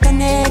back, keep it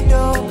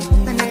canedo.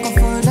 And I can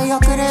follow your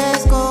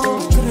cresco.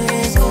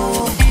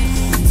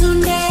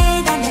 Tunde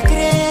down the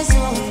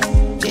cresco.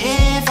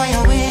 Pay for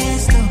your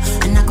waist,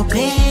 and I go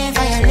pay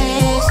for your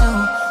lace.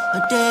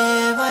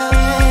 Pay for your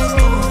waist.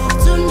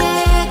 Tunde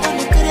down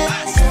the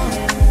cresco.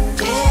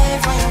 Pay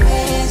for your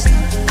waist, I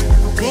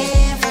go pay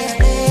for your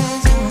lace.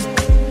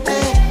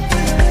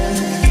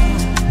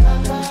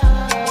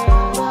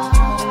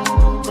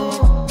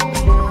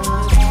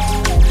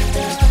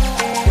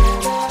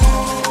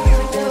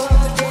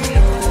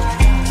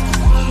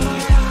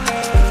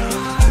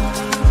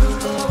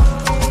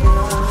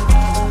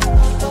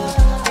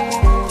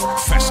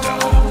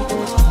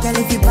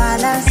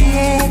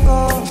 Diego,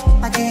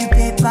 I give you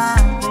paper.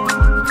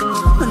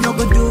 No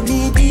go do me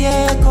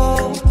Diego,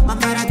 my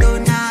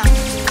Maradona.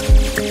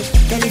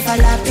 Kelly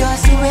fall up your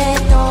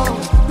sueto,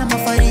 I'm a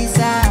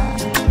farisa.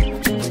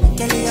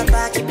 Kelly your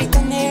back, keep it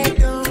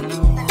canedo.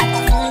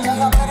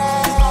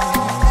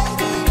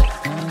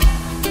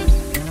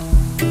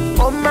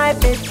 Oh my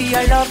baby, I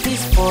love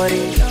this for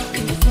it.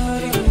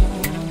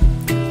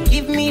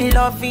 Give me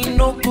loving,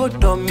 no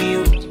good on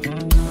you.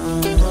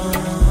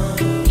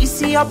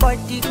 See your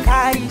body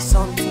carry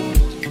something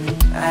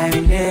I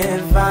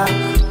never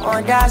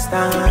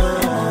understand.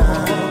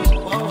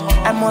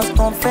 I must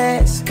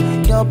confess,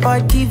 your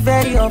body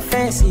very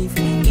offensive.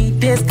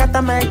 It is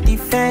scatter my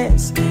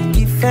defense,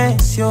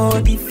 yo.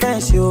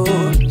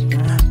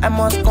 I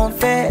must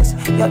confess,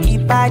 your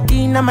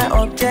body not my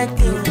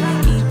objective.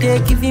 It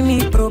is giving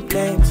me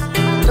problems,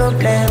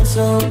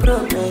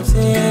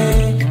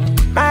 yeah.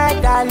 My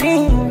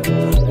darling,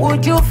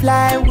 would you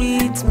fly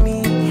with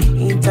me?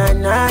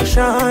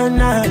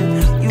 International,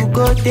 you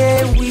go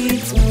there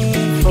with me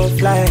for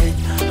flight.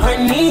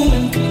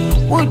 Honey,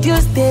 would you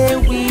stay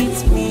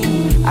with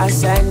me?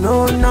 As I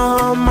know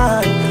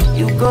normal,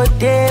 you go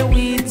there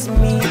with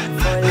me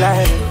for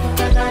life.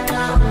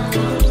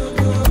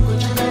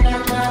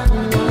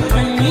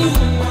 Honey,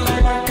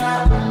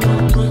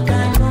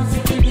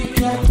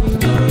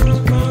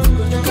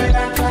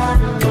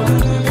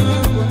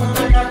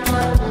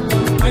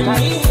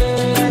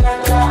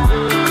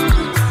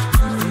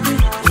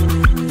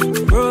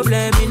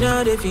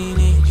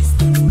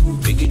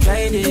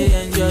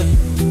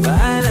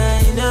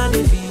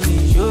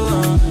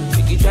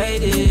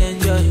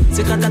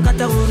 Say kata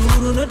kata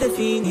uru no the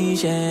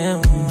finish.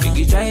 Make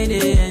you try to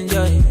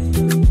enjoy.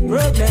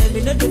 Problem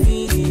is not the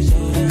finish.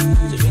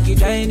 So make you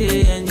try to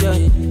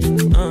enjoy.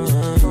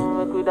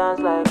 Make we dance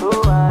like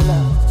Luala,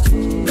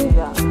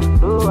 yeah,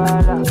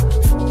 Luala.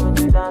 Make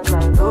we dance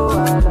like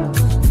Luala,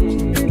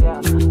 yeah,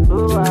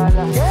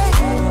 Luala.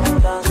 Make we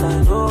dance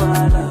like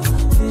Luala,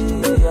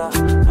 yeah,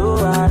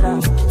 Luala.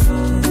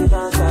 Make we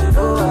dance like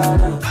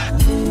Luala,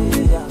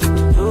 yeah,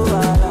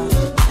 Luala.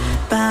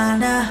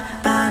 Bana,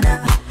 bana,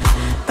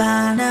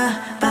 bana,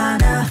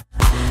 bana,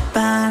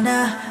 bana,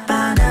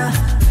 bana.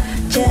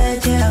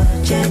 Jeje,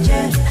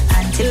 jeje,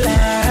 until now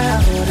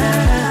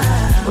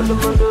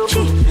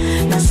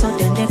so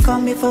then they call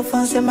me for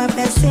fun, say my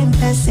person.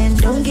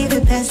 Don't give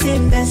it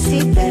person,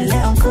 belly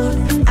on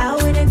good. How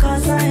will they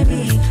consign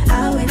me?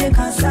 How will they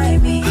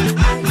consign me?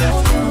 I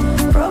don't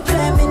know.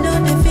 Problem in no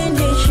the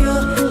finish you.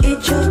 It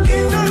choke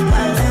you.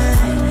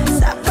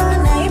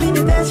 Sapana, even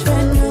the best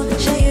friend you.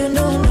 Sure you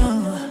know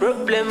no.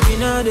 Problem in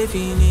no the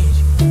finish.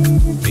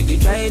 Make you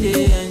try to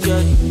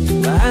enjoy.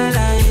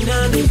 Bahala in no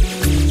the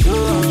finish.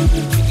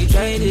 Make you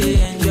try to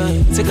enjoy.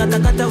 Say kata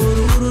kata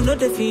uru no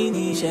the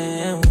finish.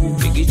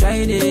 Make you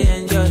try to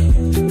enjoy.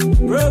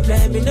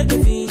 Problem in no the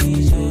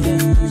finish. So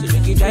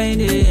make you try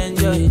to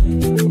enjoy.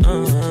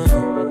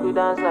 Make we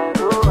dance like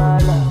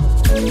Luala,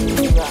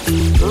 yeah,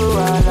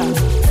 Luala.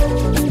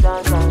 Make we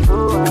dance like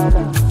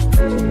Luala,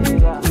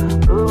 yeah,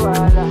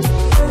 Luala.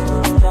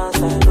 Make we dance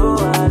like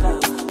Luala,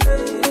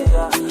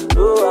 yeah,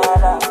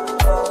 Luala.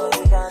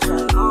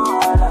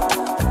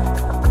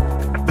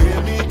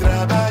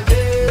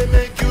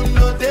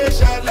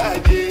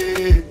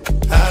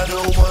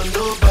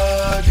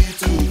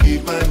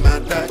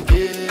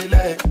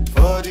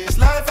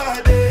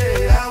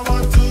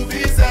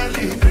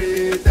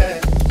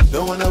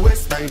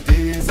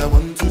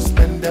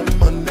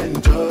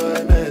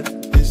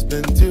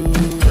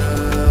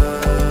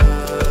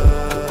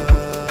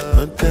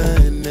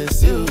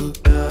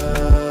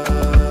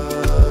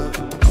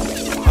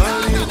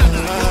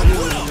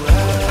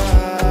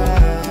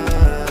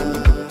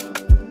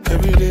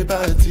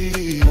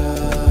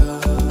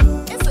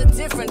 It's a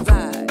different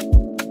vibe.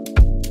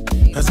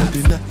 As I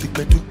did not think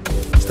I do,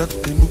 start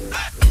to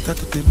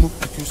move,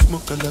 if you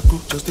smoke and I go,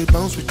 just they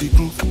bounce with the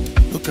groove.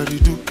 Look how they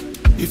do.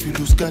 If you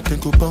lose God, then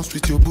go bounce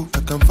with your boo. I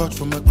can vouch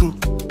for my crew.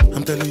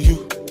 I'm telling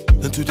you,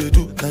 and to they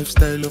do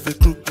lifestyle of a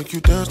crew. Make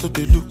you dance, not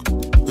they look,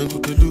 then go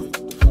they look,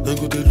 then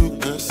go they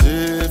look. And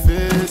say if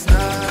it's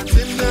not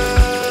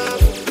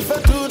enough, if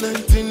I do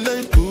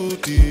 99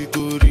 booty,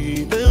 go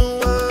remain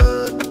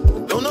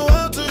one. Don't know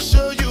how to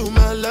show you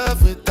my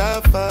love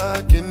without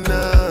fucking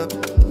up,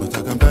 but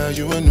I can buy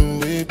you a new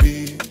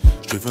baby,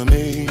 straight from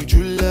made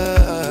you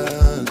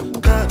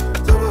love. God,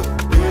 so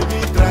baby,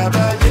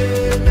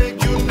 trabalhei,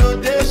 make you know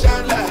they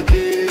shine like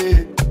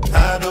it.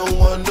 I don't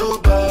want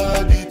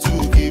nobody to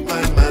keep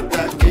my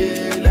matter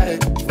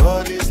like.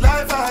 For this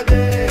life I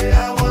day,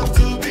 I want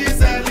to be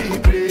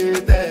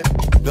celebrated.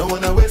 Don't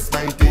wanna waste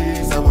my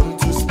days, I want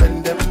to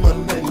spend them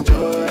on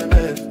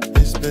enjoyment.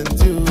 It's been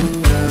too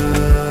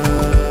long,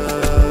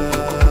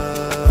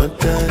 but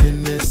that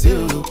in this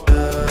you.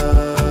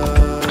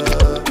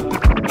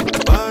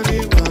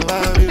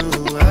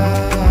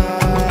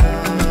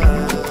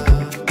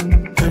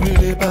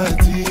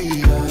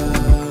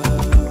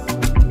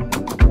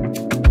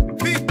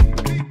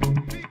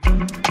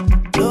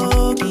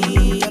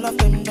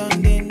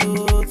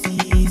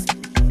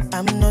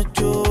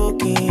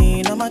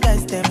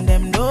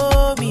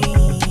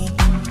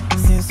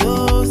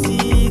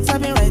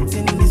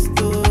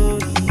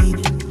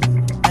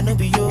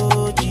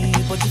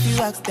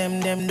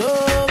 Them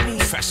know me.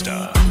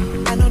 Festa.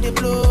 I know they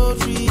blow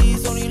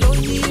trees, only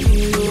lonely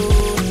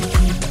lonely.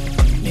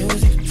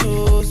 Music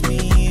chose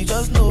me,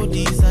 just know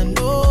this and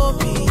know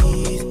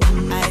peace.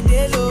 I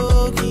dey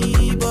low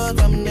key, but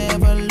I'm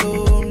never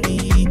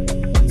lonely.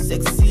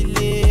 Sexy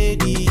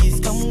ladies,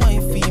 come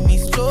wine feed me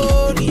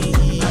slowly.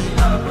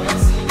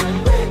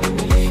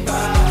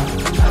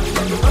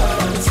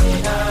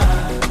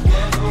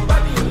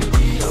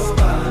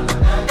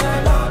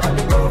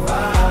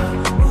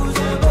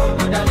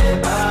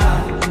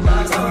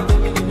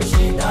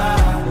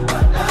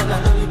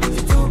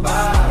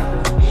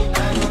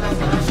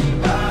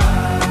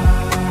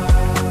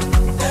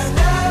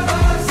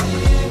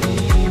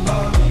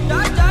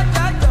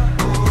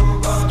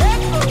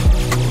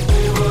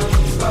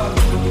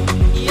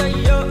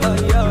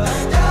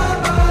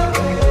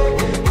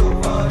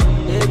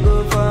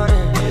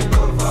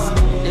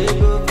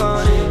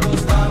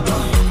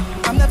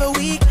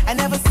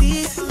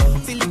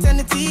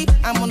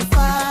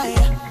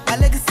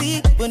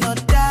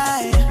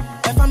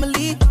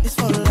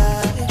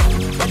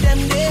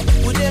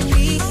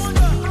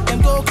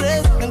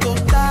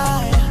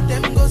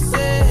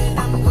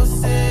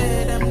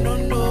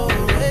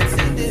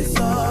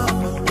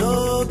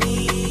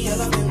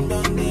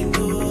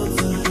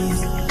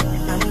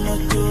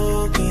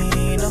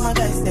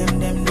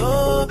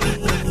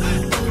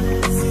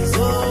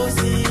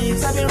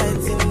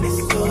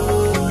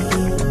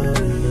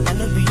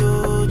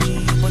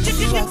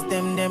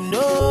 Them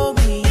know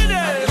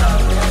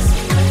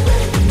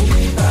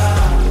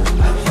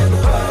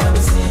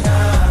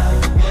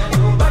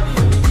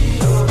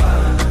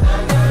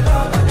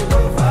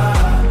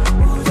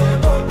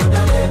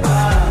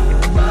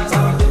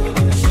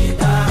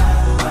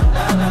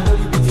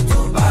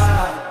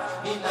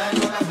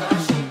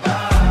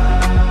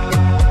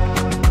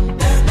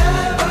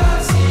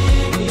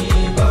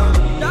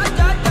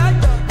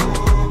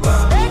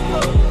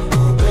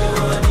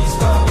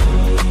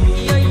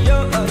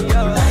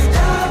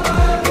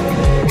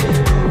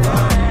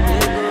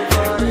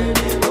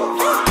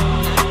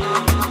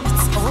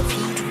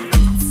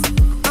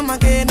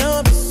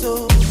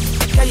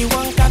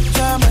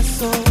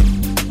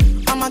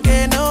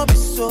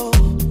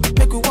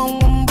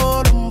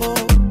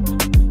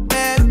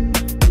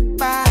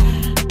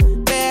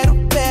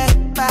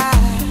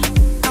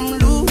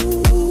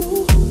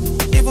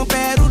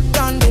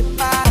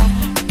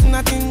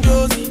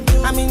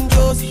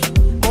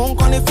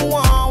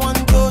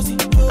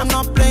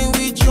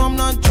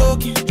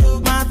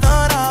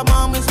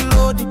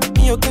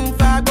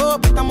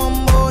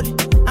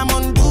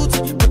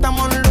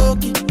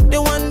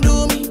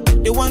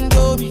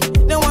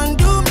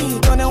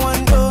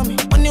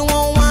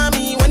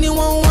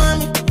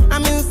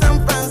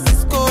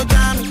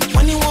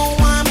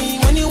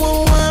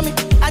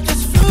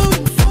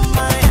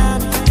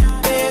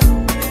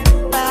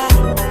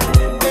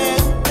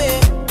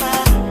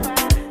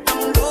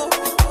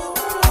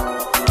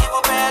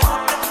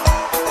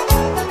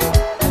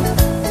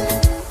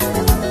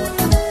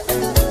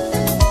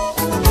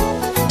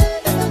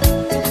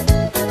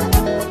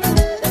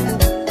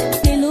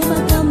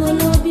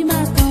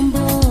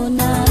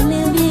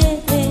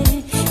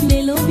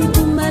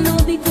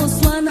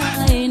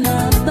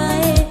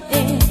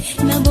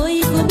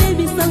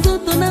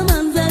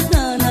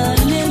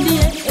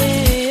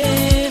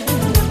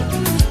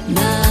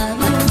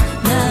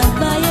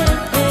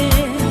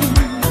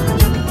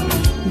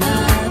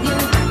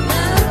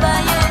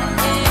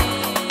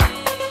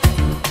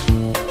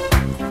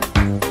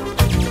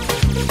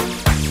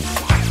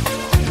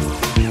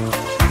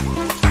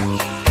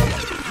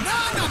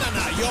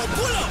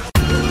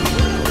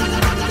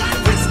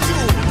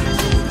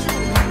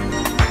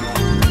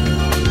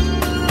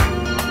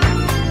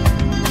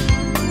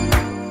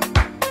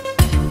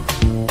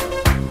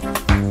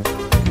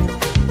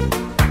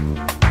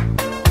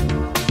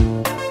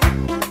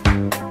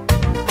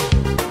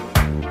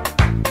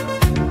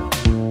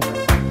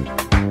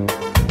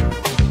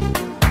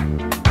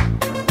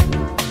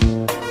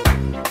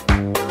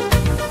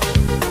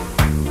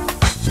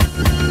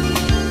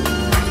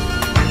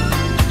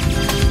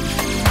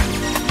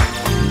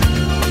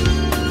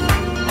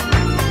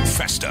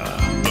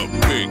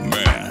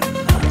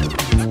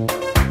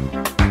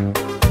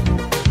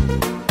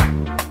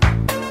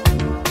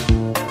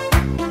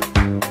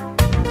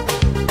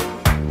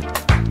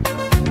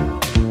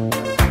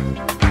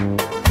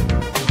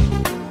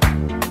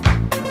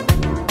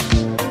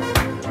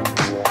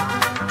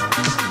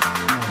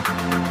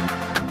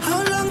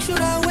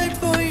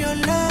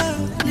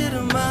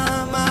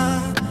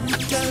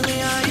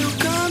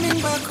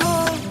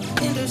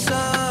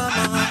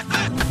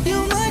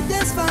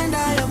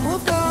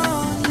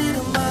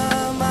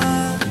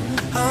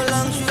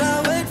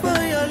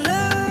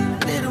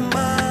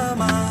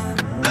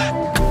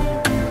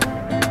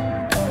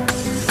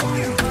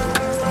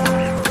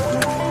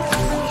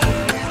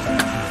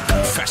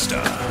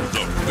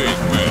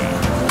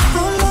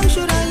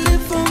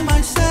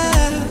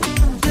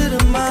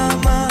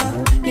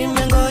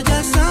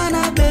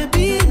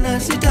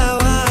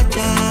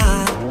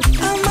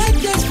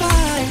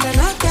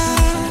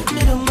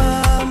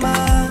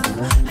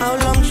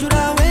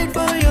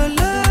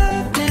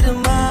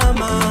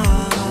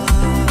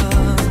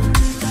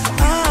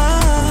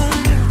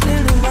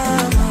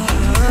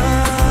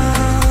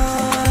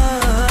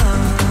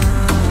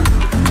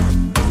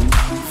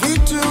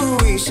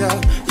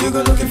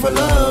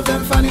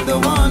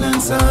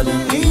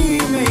Suddenly,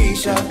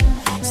 Maisha,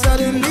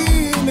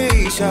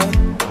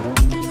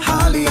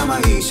 Hali ya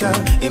Maisha.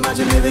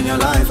 Imagine living your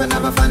life and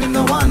never finding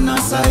the one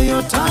outside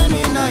your time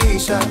in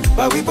Aisha.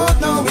 But we both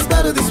know it's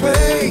better this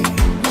way.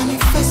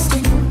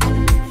 Manifesting,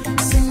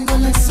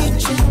 single and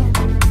searching,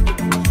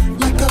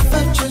 like a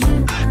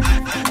virgin,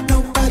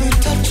 nobody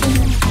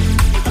touching.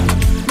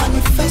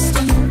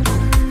 Manifesting,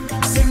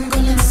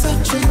 single and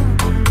searching,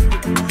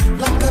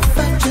 like a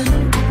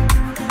virgin,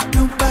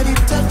 nobody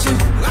touching.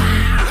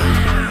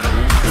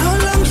 How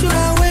long should I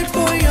wait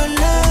for your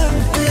love,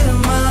 little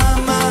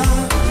mama?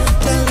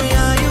 Tell me,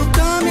 are you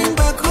coming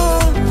back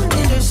home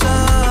in the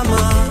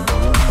summer?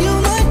 You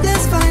might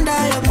just find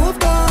out you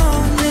moved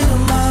on, little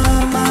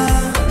mama.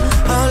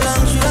 How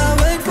long should I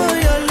wait for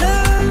your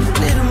love,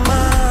 little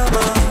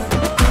mama?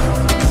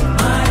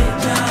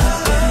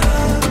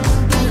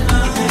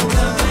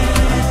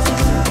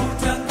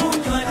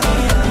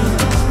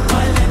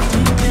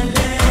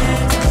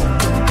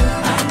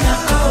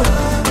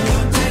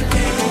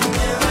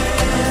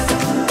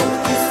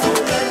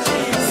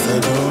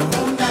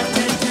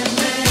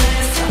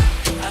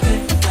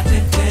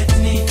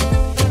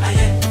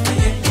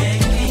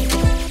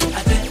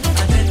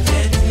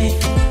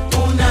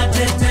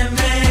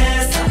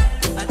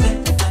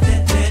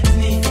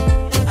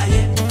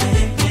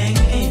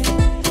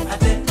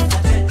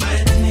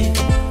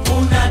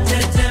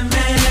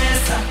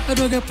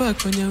 Adoga pa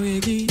kwenye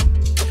wegi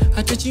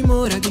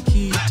atachimora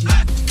gikiti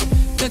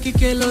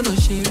kakikelo no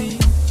sheri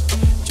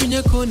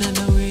chunya kona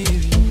na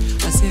weri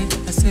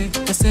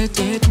ase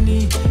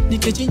tetni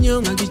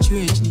nikechinyonga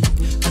gichwechni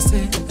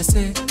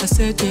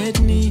ase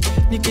tetni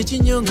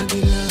nikechinyonga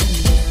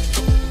gilani.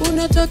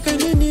 Unataka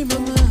nini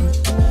mama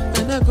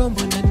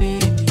anagombo na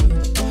nini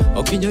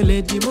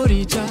okinyoledi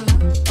morita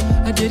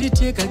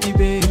aderiteka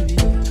gibeni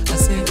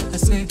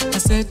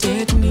ase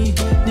tetni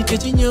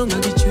nikechinyonga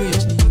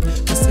gichwechni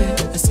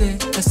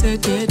ase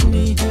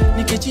tetni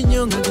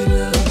nikechinyonga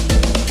gilani.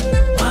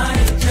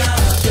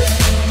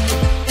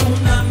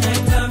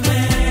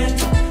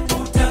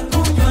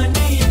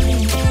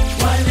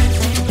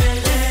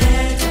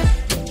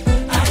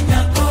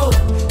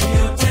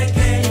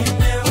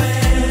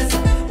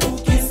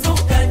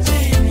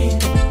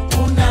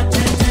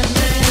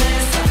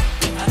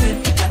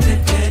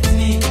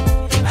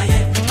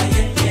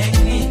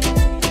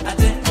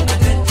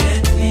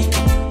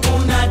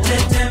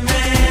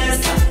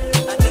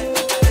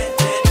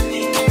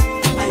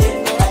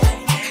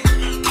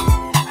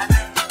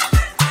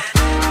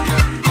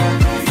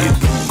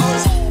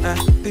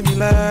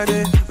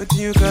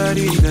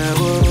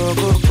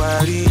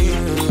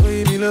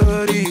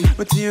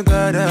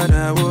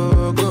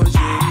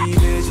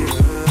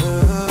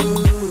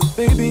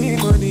 Baby,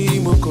 money,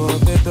 more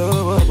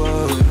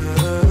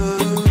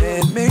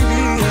and maybe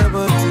I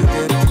want to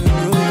get to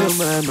know your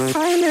mama.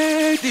 My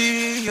lady,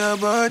 your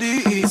body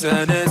is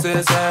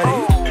unnecessary.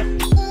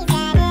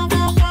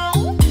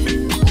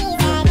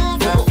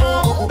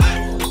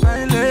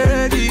 My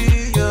lady,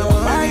 your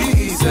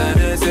body is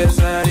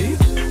unnecessary.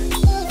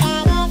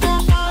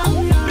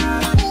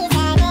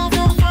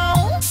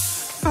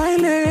 My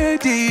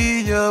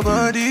lady, your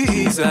body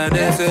is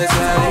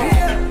unnecessary.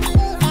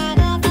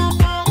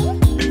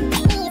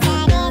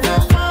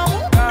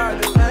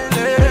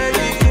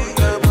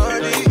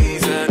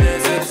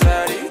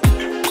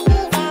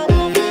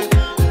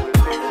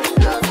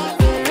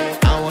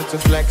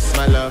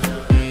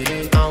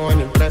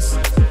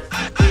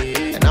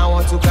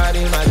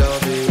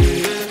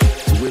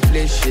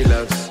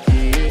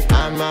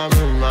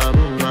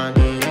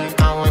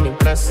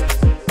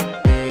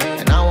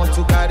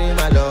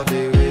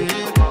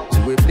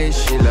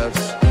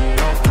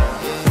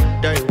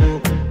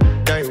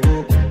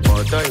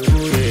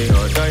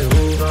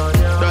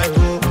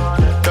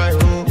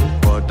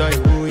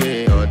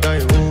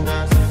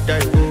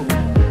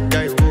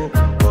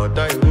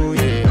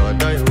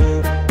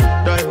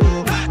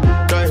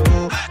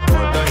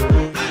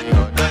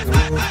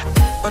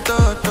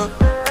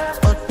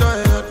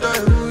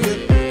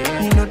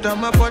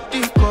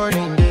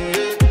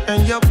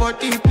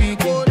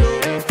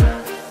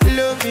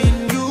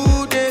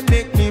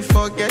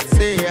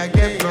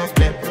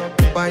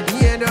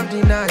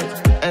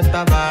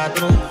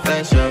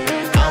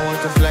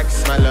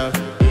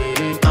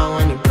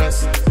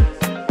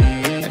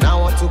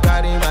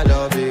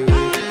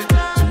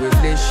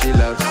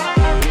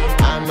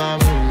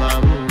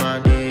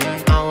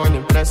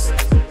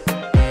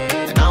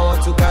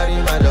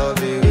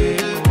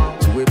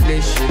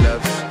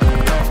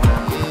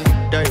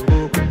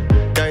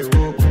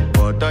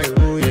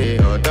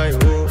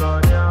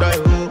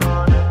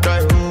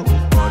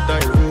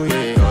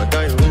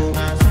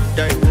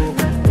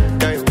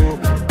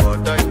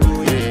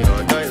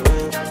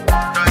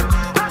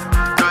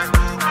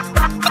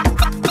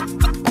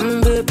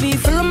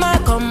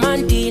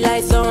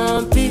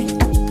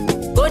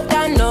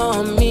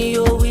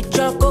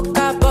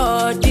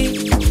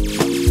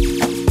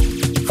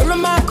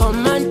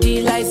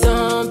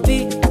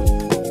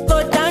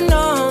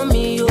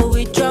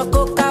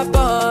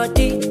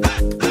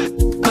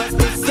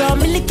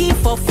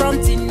 For front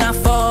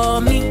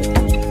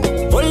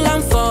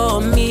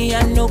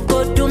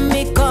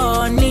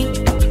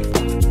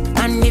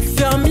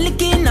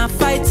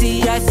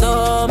baby, I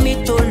saw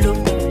me to look.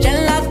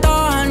 Gelato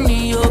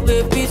honey, oh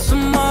baby,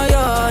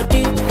 smile,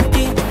 di.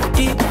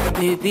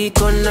 Baby,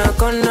 kona,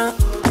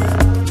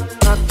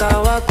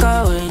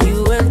 waka when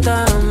you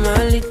enter my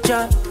licha.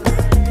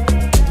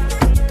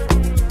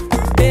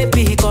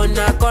 Baby,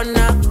 kona,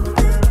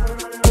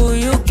 will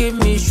you give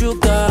me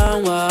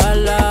sugar,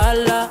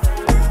 wala.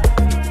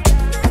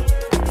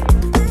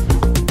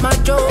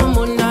 Macho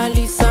Mona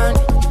Lisa,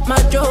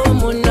 Macho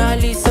Mona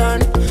Lisa,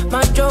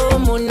 Macho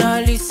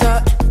Mona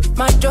Lisa,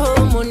 Macho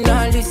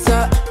Mona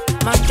Lisa,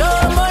 Macho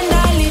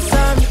Mona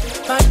Lisa,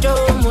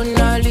 Macho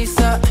Mona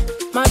Lisa,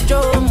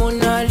 Macho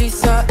Mona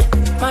Lisa,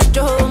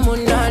 Macho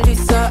Mona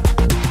Lisa.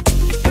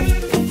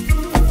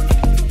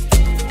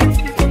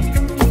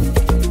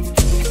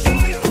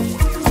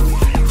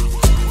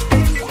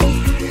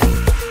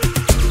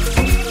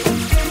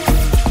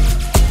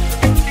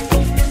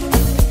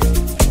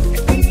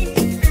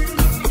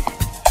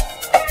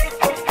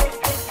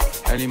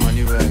 Any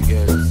money where I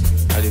get,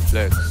 I dey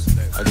flex,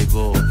 I dey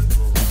ball,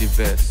 I dey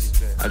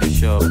vest, I dey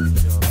shop,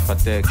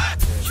 Patek,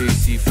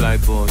 JC fly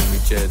ball in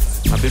the jet.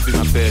 My baby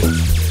my bed,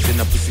 then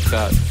a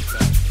pussycat.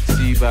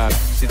 See back,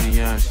 see the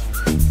yansh,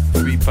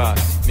 free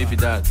pass, maybe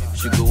that.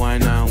 She go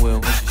wine and well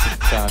when she see the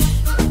cash.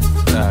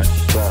 Dash,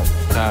 go,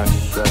 dash.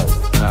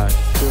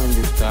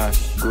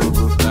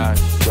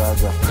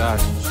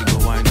 She go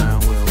wine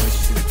and well when she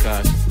see the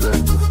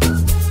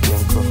cash.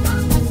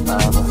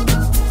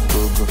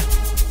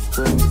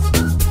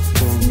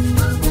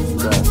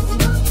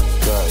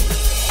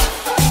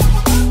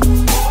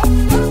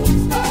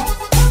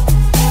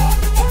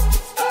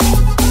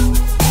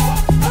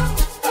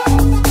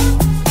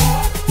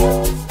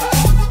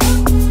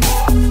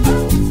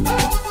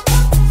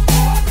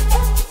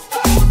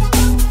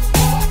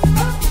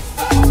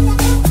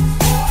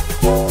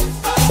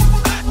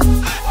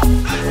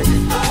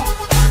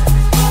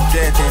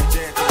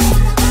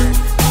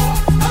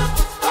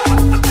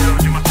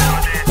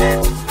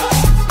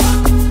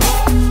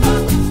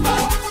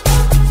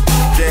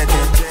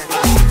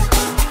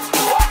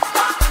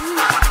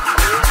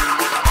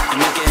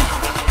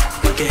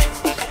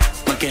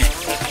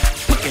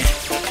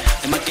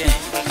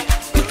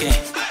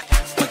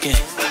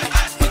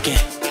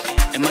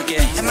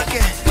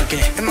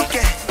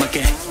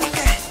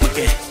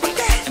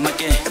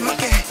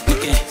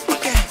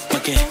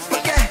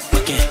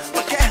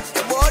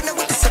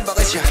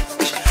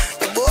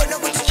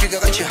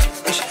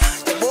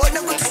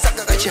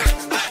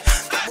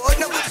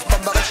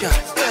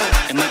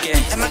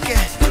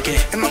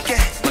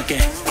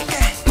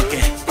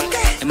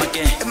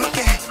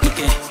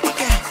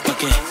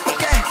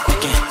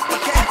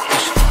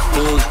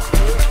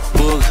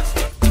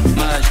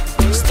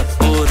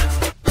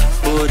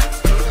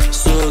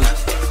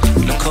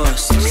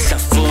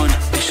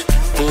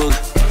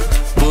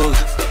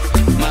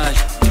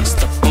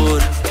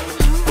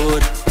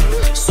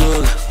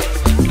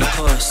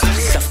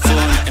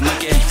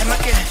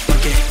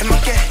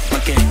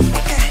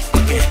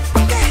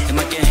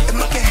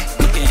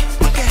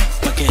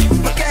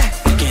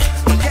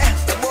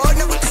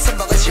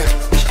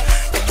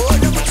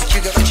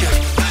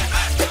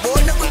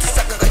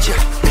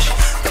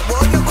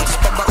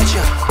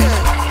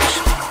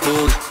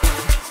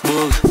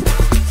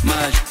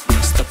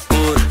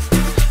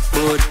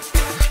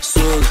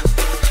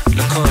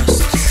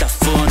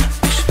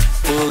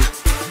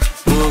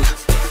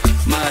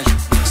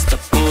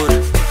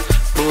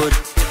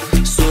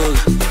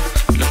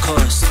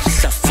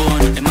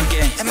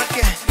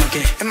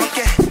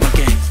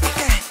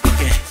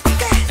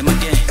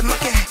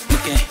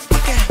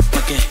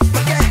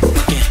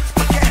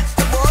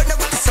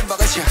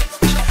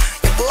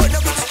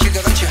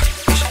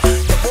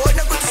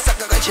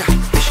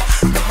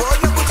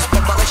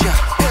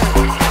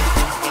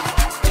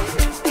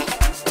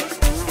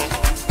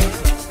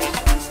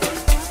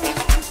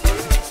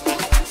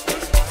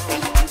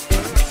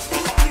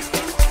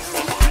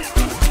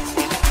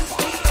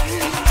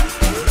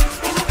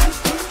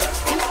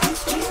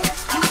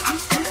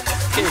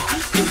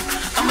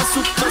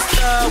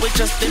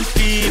 Justin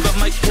Bieber,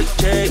 Michael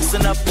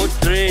Jackson, hapo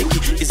Drake,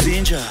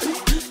 Izinja,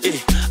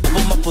 hapo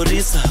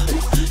Maporisa,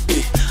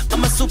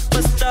 I'm a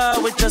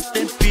superstar with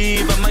Justin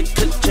Bieber,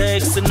 Michael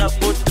Jackson,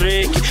 hapo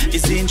Drake,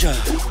 Izinja,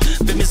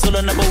 Bemi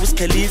solo na Wiz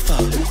Khalifa,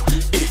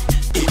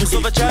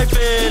 Usova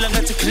chayfela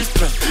ngathi Chris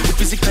Brown,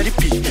 ubhizi Cardi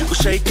B,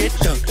 ushayi get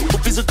down,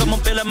 ubhizi kama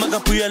mpela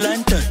magabuya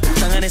London,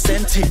 sangane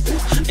senti,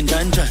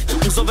 njanja,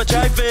 Usova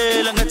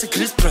chayfela ngathi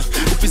Chris Brown,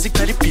 ubhizi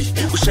Cardi B,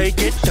 ushayi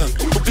get down,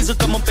 ubhizi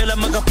kama mpela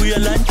magabuya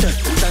London,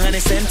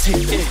 sangane senti,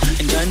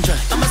 njanja.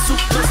 I'm a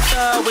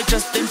superstar with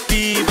Justin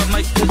Bieber,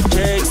 Michael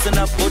Jackson,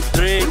 hapo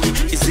Drake,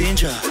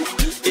 Izinja,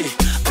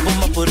 hapo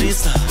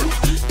Maporisa,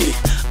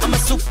 I'm a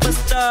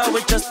superstar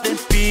with Justin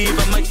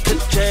Bieber, Michael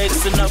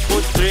Jackson,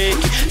 hapo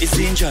Drake,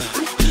 Izinja,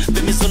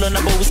 Bemi solo na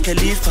Wiz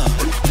Khalifa,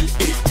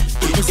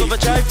 Usova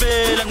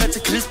chayfela ngathi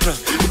Chris Brown,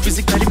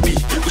 ubhizi Cardi B,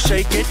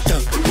 ushayi get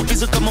down,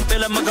 ubhizi kama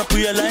mpela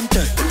magabuya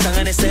London,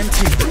 sangane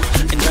senti,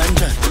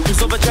 njanja.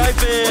 Usova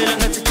chayfela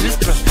ngathi Chris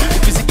Brown,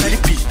 ubhizi Cardi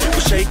B,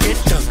 ushayi get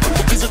down,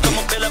 ubhizi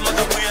kama mpela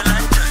magabuya London.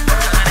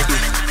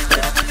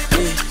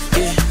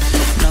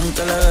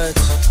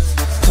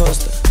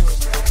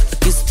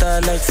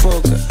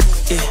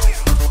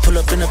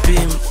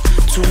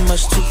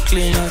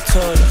 clean and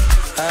taller.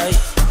 Aye,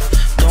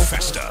 don't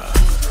fester.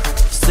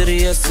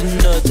 Serious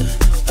another,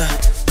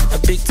 a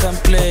big time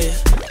player.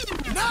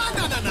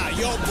 Nah,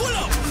 yo, pull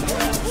up.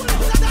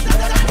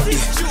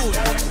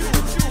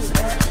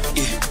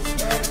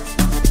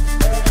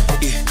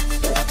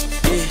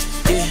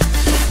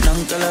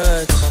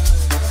 Nangalad,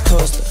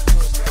 Costa,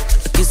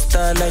 I get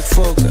style like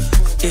Fokker.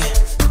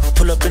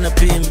 Pull up in a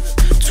beam,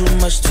 too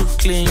much, too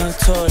clean and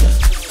taller.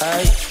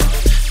 Aye,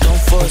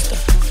 don't foster.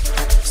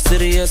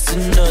 Serious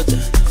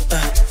another,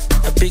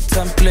 a big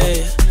time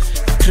player.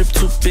 Crib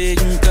too big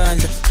and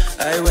ganja.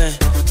 I went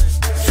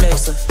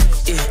flexer,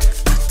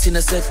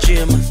 Tina said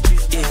Jimmer,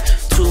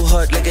 too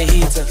hot like a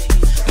heater.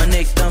 My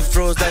neck done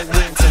froze like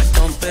winter.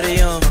 Don't bet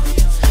it on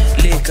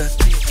liquor,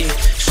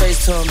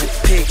 Shay's on me,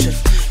 picture.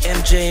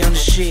 MJ on the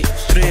sheet,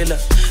 thriller.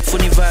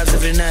 Funny vibes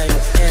every night.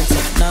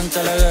 Enter,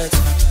 Nangalagata,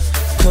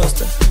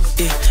 Costa,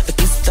 I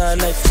get style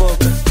like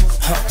Fokker.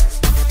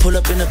 Pull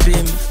up in a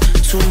beam,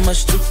 too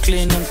much, too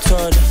clean and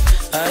taller.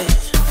 Aye,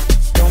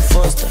 don't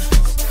foster.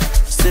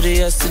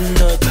 Serious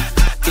another,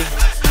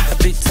 a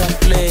big time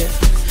player.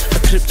 A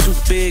crib too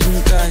big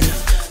and ganja.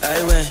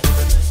 I went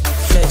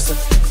flexer,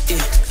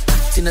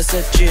 Tina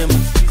said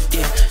Jimmer,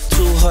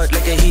 too hot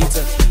like a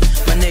heater.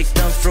 My neck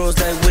done froze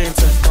like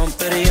winter. Don't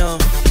bet it on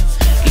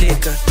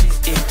liquor,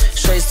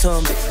 Shay's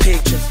on me,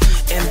 picture.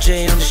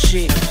 MJ on the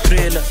sheet,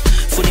 thriller.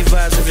 Funny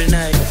vibes every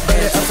night.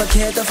 I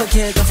forget.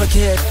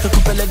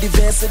 Recupera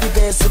diverse.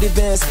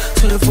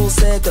 To the full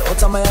set, the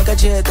otama yaka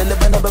jet. The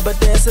lebana baba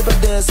dance.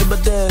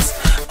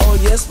 Oh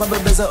yes, my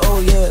baby's a oh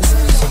yes.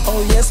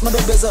 Oh yes, my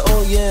baby's a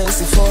oh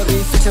yes. If for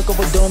it, if you go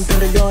down,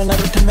 period, I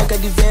don't make a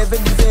dive.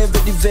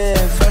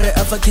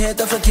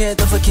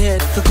 I forget.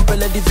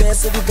 Recupera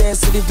diverse.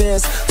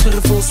 To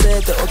the full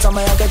set, the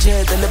otama yaka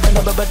jet. The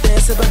lebana baba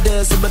dance.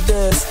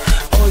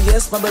 Oh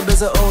yes, my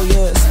baby's a oh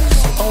yes.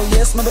 Oh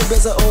yes, my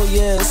baby's a oh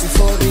yes. If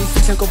for it,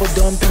 if you go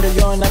down,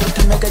 period, I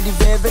don't make a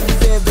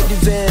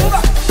dive.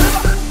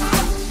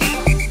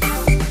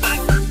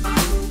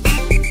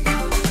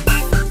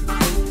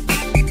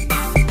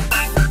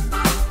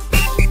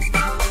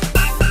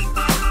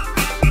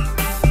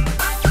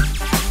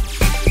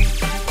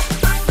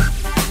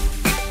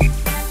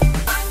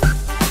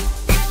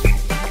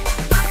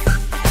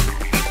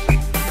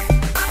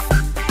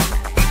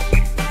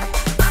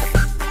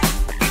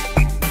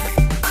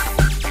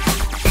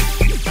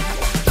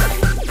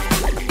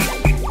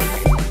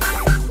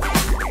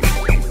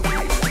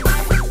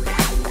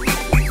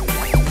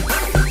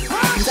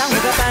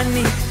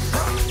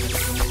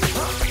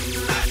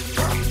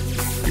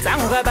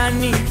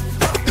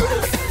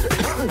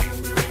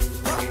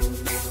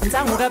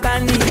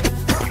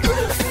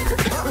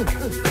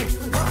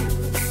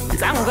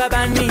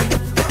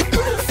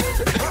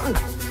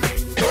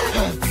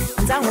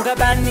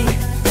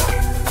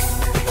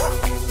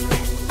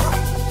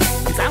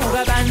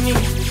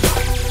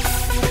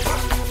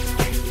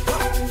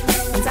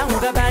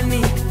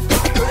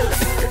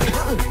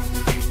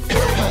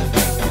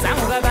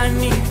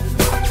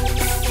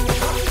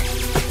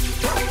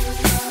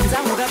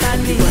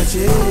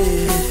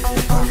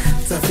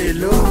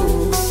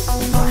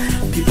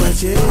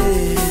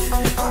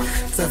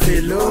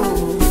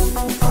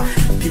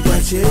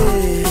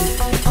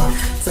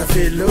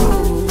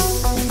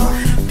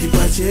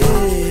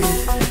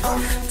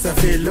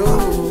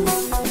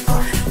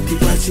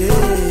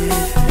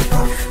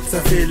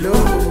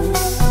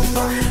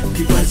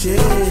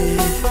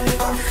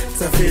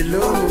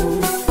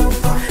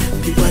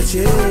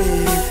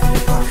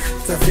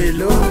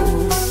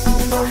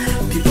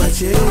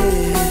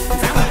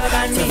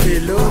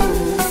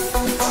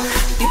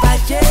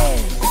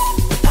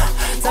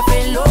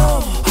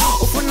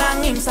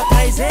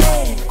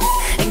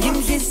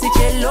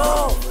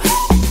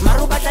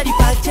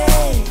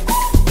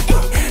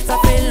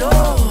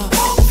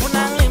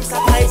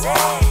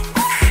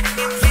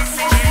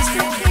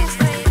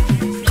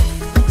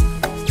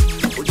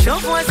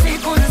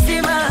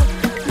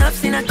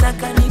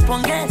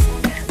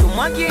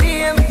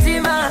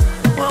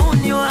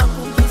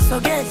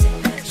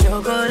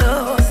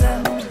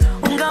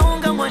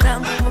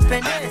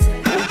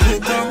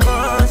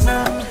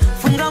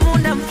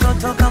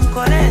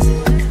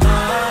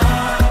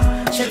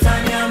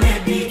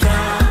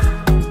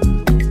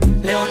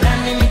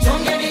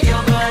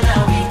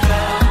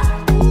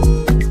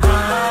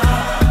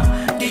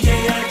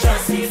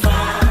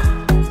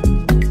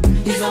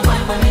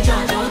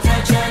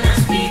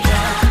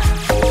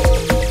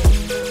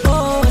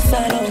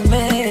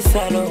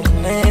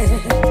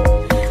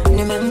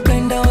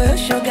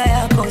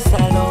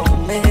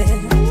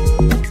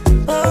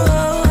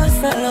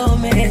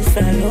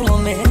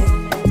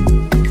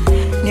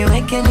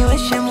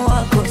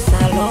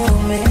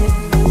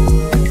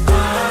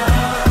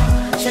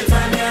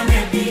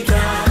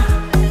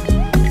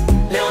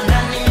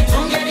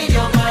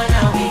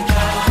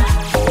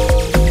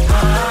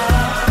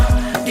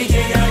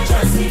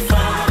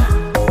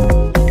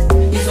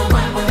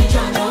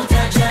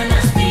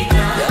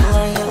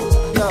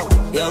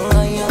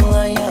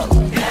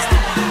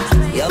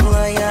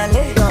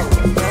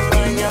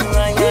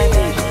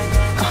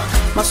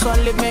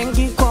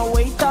 kwa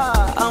waiter,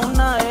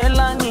 hauna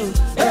hela nini?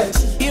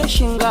 Hiyo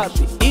shingapi?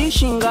 Hii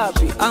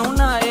shingapi?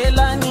 Hauna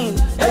hela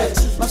nini?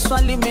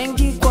 Maswali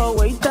mengi kwa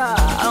waiter,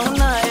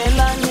 hauna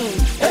hela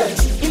nini?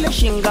 Ile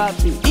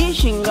shingapi? Hii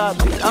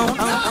shingapi?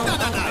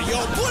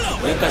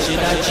 Weka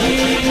shida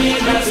chini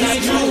basi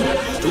juu,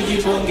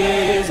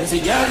 tujipongeze,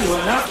 sijali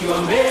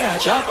wanakiombea,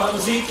 chapa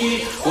mziki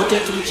wote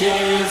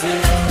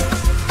tucheze.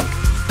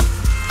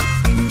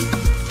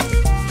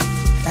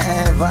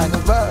 Vanny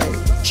Boy,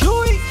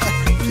 Chewy,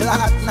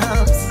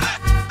 Platinums.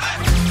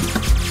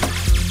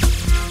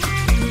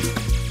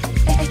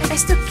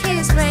 It's the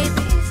kids,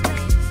 baby.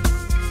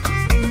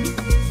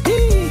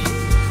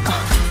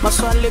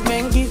 Maswali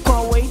mengi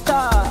kwa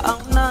waiter,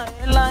 hauna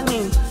hela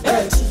nini?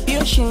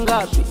 Hiyo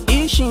shingapi?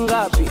 Hii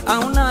shingapi?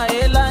 Hauna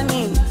hela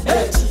nini?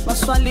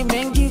 Maswali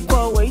mengi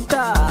kwa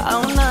waiter,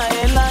 hauna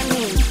hela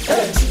nini?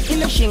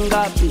 Ile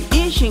shingapi?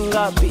 Hii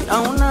shingapi?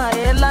 Hauna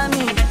hela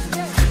nini?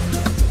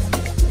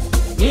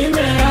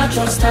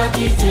 Nimeachwa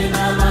staki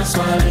tena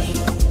maswali,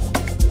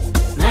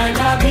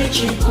 naenda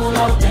bichi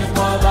kula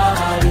upepo wa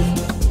bahari,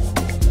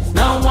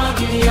 na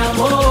umwagilia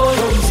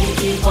moyo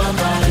mziki kwa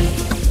mbali,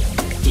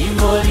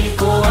 jimbo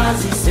liko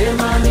wazi,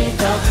 sema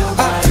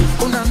nitakubali.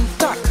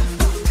 Unanitaka,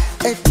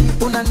 eti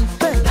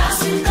unanipenda,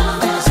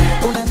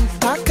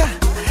 unanitaka,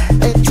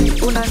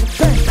 eti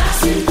unanipenda,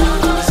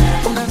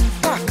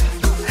 unanitaka,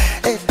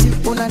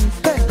 eti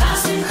unanipenda,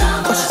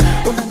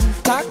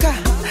 unanitaka,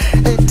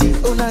 eti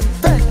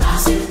unanipenda.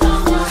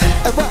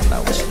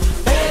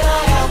 Hela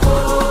yako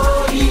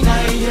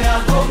ina ile ya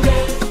kombe,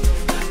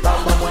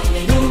 baba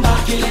mwenye nyumba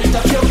kileta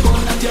fyoko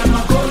na tia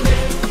makonde,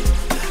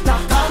 na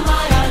kama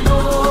ya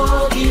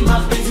nodi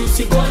mapenzi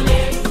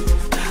usikone,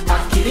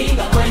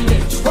 akiringa kwende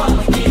chukua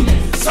mwingine,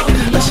 songi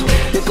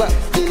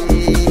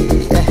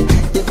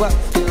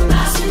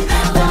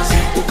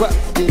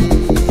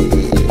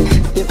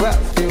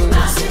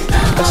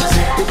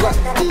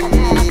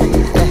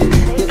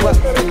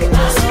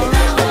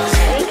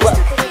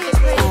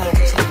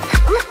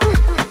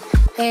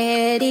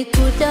Eri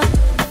kudo,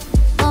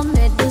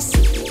 omedusi,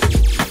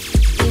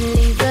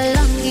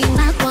 iligalongi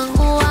na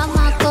kwangu wa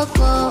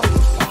makoko,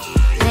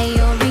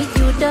 Naomi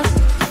judo,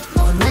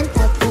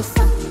 onanta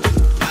kufa,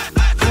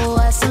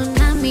 kuwa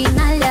tsunami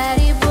na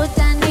jaribu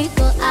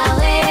tandiko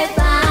awe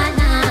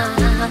bana,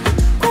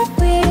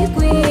 kwe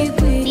kwe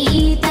kwe,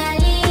 ni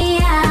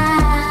Italia,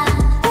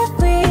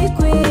 kwe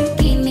kwe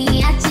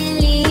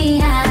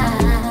kiniachilia,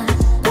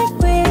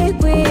 kwe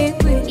kwe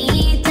kwe, ni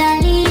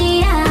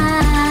Italia.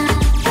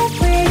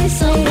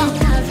 So long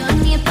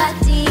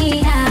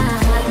unavyonipatia.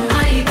 Oh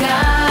my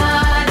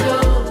God,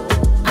 oh,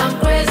 I'm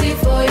crazy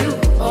for you.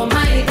 Oh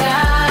my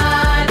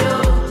God,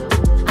 oh,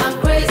 I'm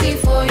crazy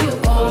for you.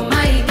 Oh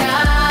my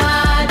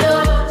God,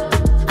 oh,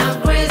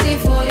 I'm crazy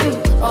for you.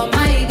 Oh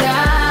my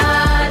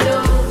God,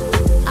 oh,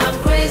 I'm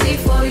crazy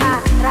for you.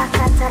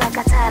 Rakata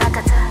rakata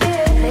rakata,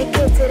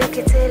 rekete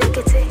rekete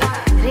rekete,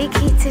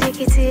 rikiti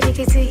rikiti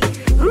rikiti,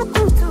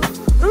 rukutu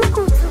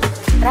rukutu,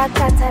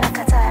 rakata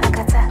rakata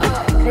rakata,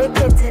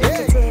 rekete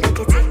rekete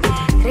rekete,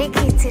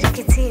 rikiti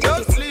rikiti rikiti,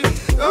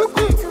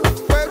 rukutu.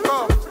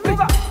 Wake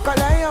up,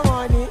 collect your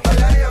money,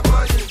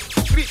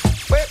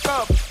 wake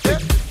up,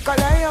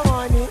 collect your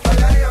money,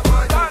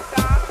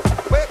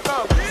 wake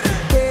up,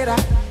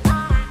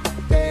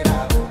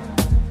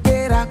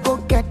 get up, go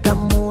get the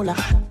moolah.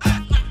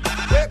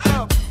 Wake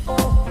up,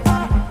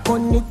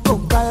 koniko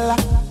kala,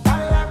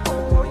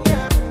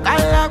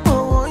 kala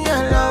ko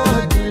yellow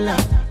dilla.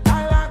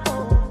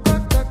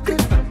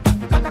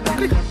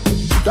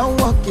 Don't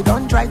walk, you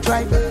don't try.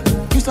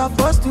 You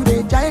supposed to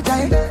be jai.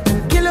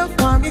 Kilo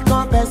come, you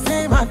come,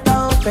 person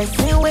matter,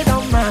 person we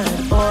don't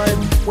mind. But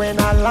when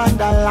I land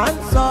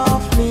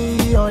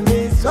softly on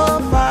the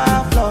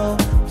sofa floor.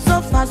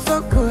 So far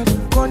so good,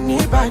 koni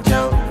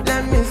bajo.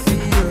 Let me see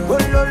you, oh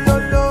lo lo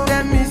lo.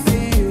 Let me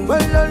see you, oh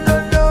lo lo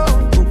lo.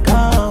 Buka,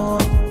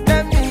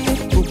 let me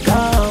buka.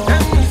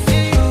 Let me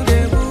see you, de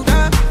buka,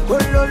 oh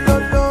lo lo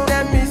lo.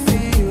 Let me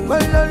see you, oh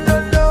lo lo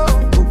lo.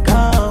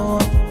 Buka,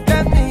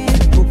 let me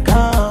buka.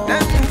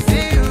 Let me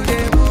see you, de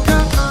buka,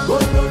 oh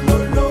lo lo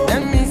lo.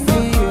 Let me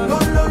see you,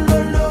 oh lo lo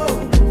lo.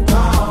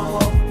 Buka,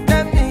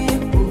 let me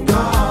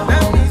buka.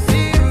 Let me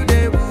see you, de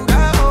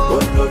buka, oh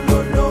lo lo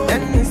lo.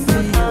 Let me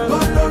see you,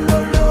 oh lo lo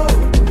lo.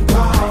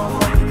 Buka,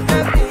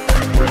 let me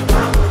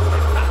buka.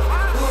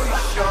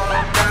 Push your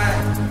back,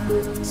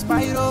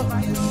 Spyro.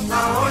 I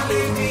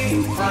only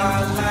need for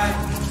life.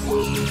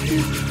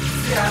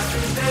 See, I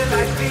stay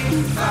like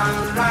this and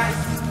right.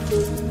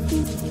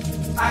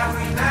 I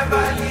will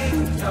never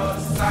leave your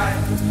side.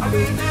 I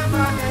will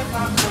never.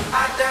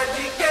 I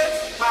dedicate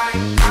my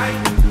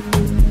time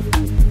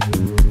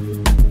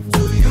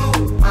to you,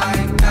 my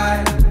guy.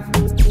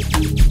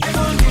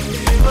 Even if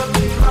you love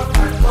me rough,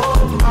 I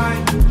don't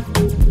mind.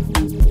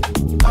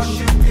 'Cause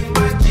you be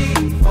my G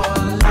for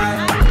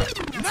life.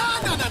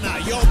 No,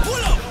 yo,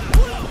 pull up.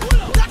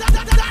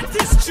 That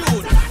is true.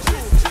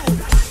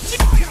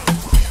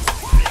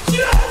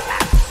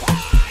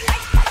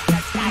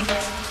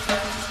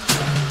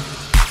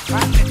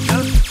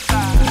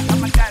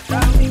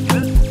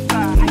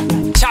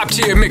 Top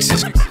tier superior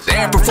mixes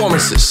and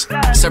performances,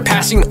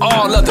 surpassing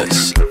all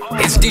others.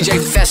 It's DJ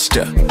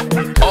Festa,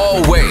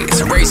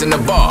 always raising the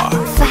bar.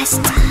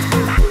 Festa.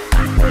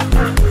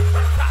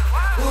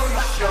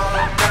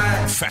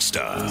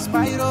 Festa.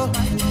 Spyro,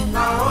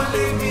 now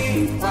only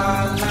me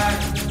one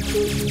life.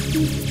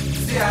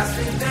 See us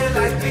in day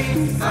like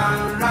this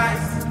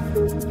sunrise.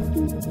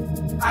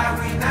 I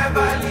will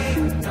never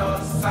leave your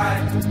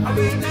side. I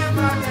will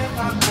never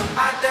go. I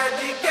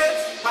dedicate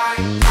my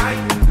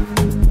time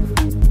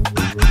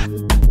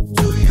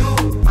to you,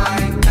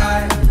 my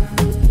guy.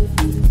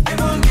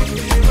 Even if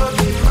you don't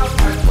give up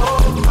my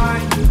whole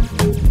mind,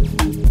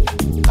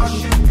 'cause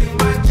you be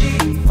my G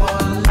for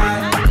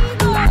life.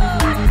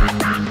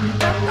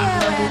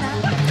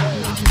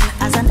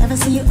 As I never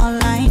see you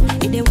online,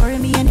 it they worry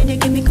me and it they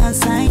give me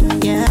consign.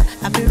 Yeah,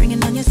 I be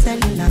ringing on your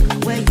cellular.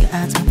 Where you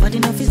at? My body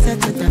no fit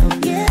settle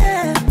down.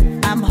 Yeah,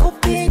 I'm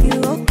hoping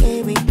you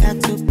okay. We got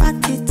to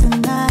party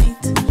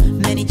tonight.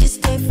 Many just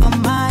stay for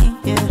mine.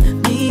 Yeah,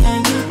 me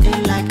and you they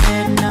like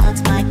head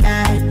nuts, my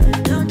guy.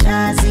 Don't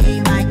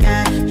jazzy, my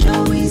guy.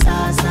 Joey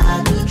Zaza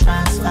do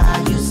transfer.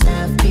 You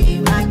self be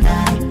my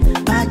guy.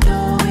 Bado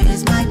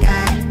is my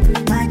guy,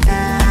 my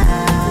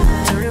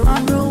guy.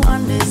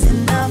 31 is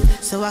enough,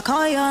 so I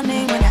call your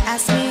name when you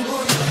ask me.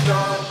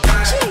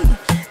 Gee,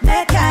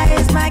 that guy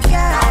is my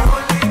guy.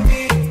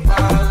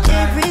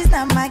 Jeffrey's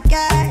not my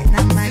guy,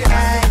 not my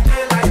guy.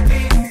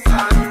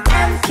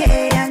 MK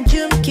and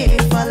Jumke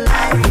for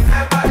life.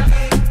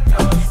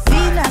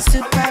 Vina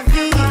Super V,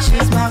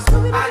 she's my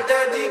boo. I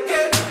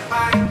dedicate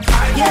my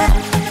Yeah,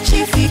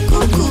 she feel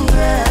cuckoo.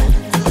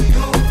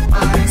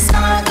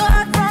 Summer go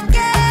out from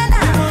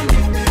Ghana.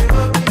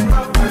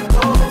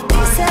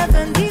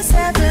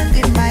 D7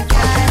 be my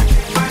guy.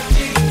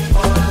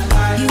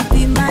 You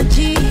be my G,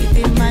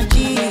 be my G.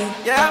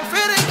 Yeah, I'm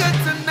feeling good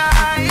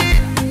tonight.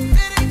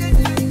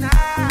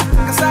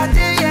 'Cause I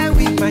did yeah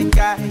with my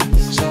guys.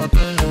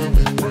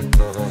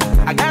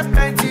 I got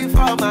plenty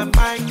for my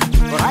mind,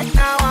 but right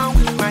now I'm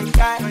with my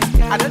guys.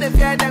 I don't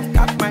fear them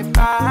got my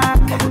back.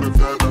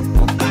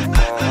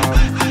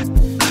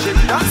 She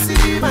don't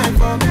see my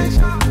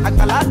formation. I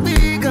call that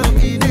big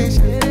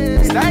combination.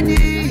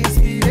 Steady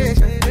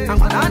inspiration. I'm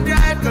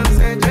 100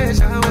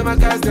 concentration. When my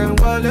guys them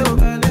wallow,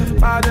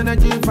 bad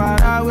energy far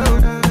away.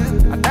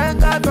 I thank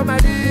God for my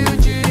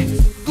duty.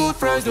 Good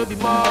friends don't be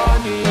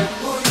money.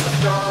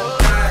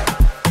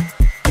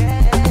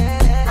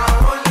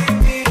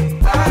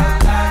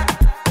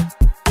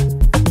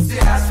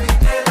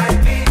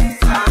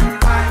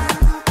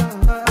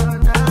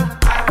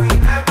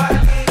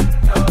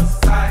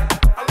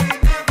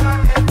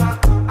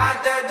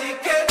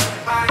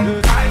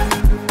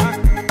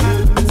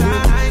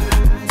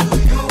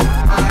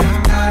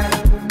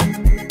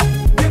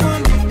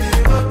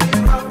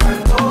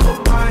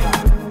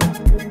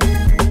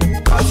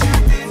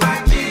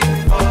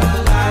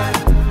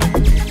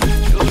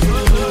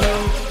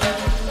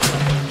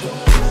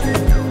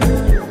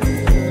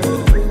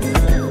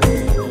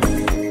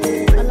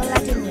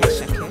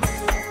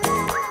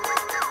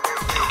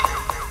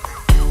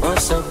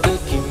 What's up,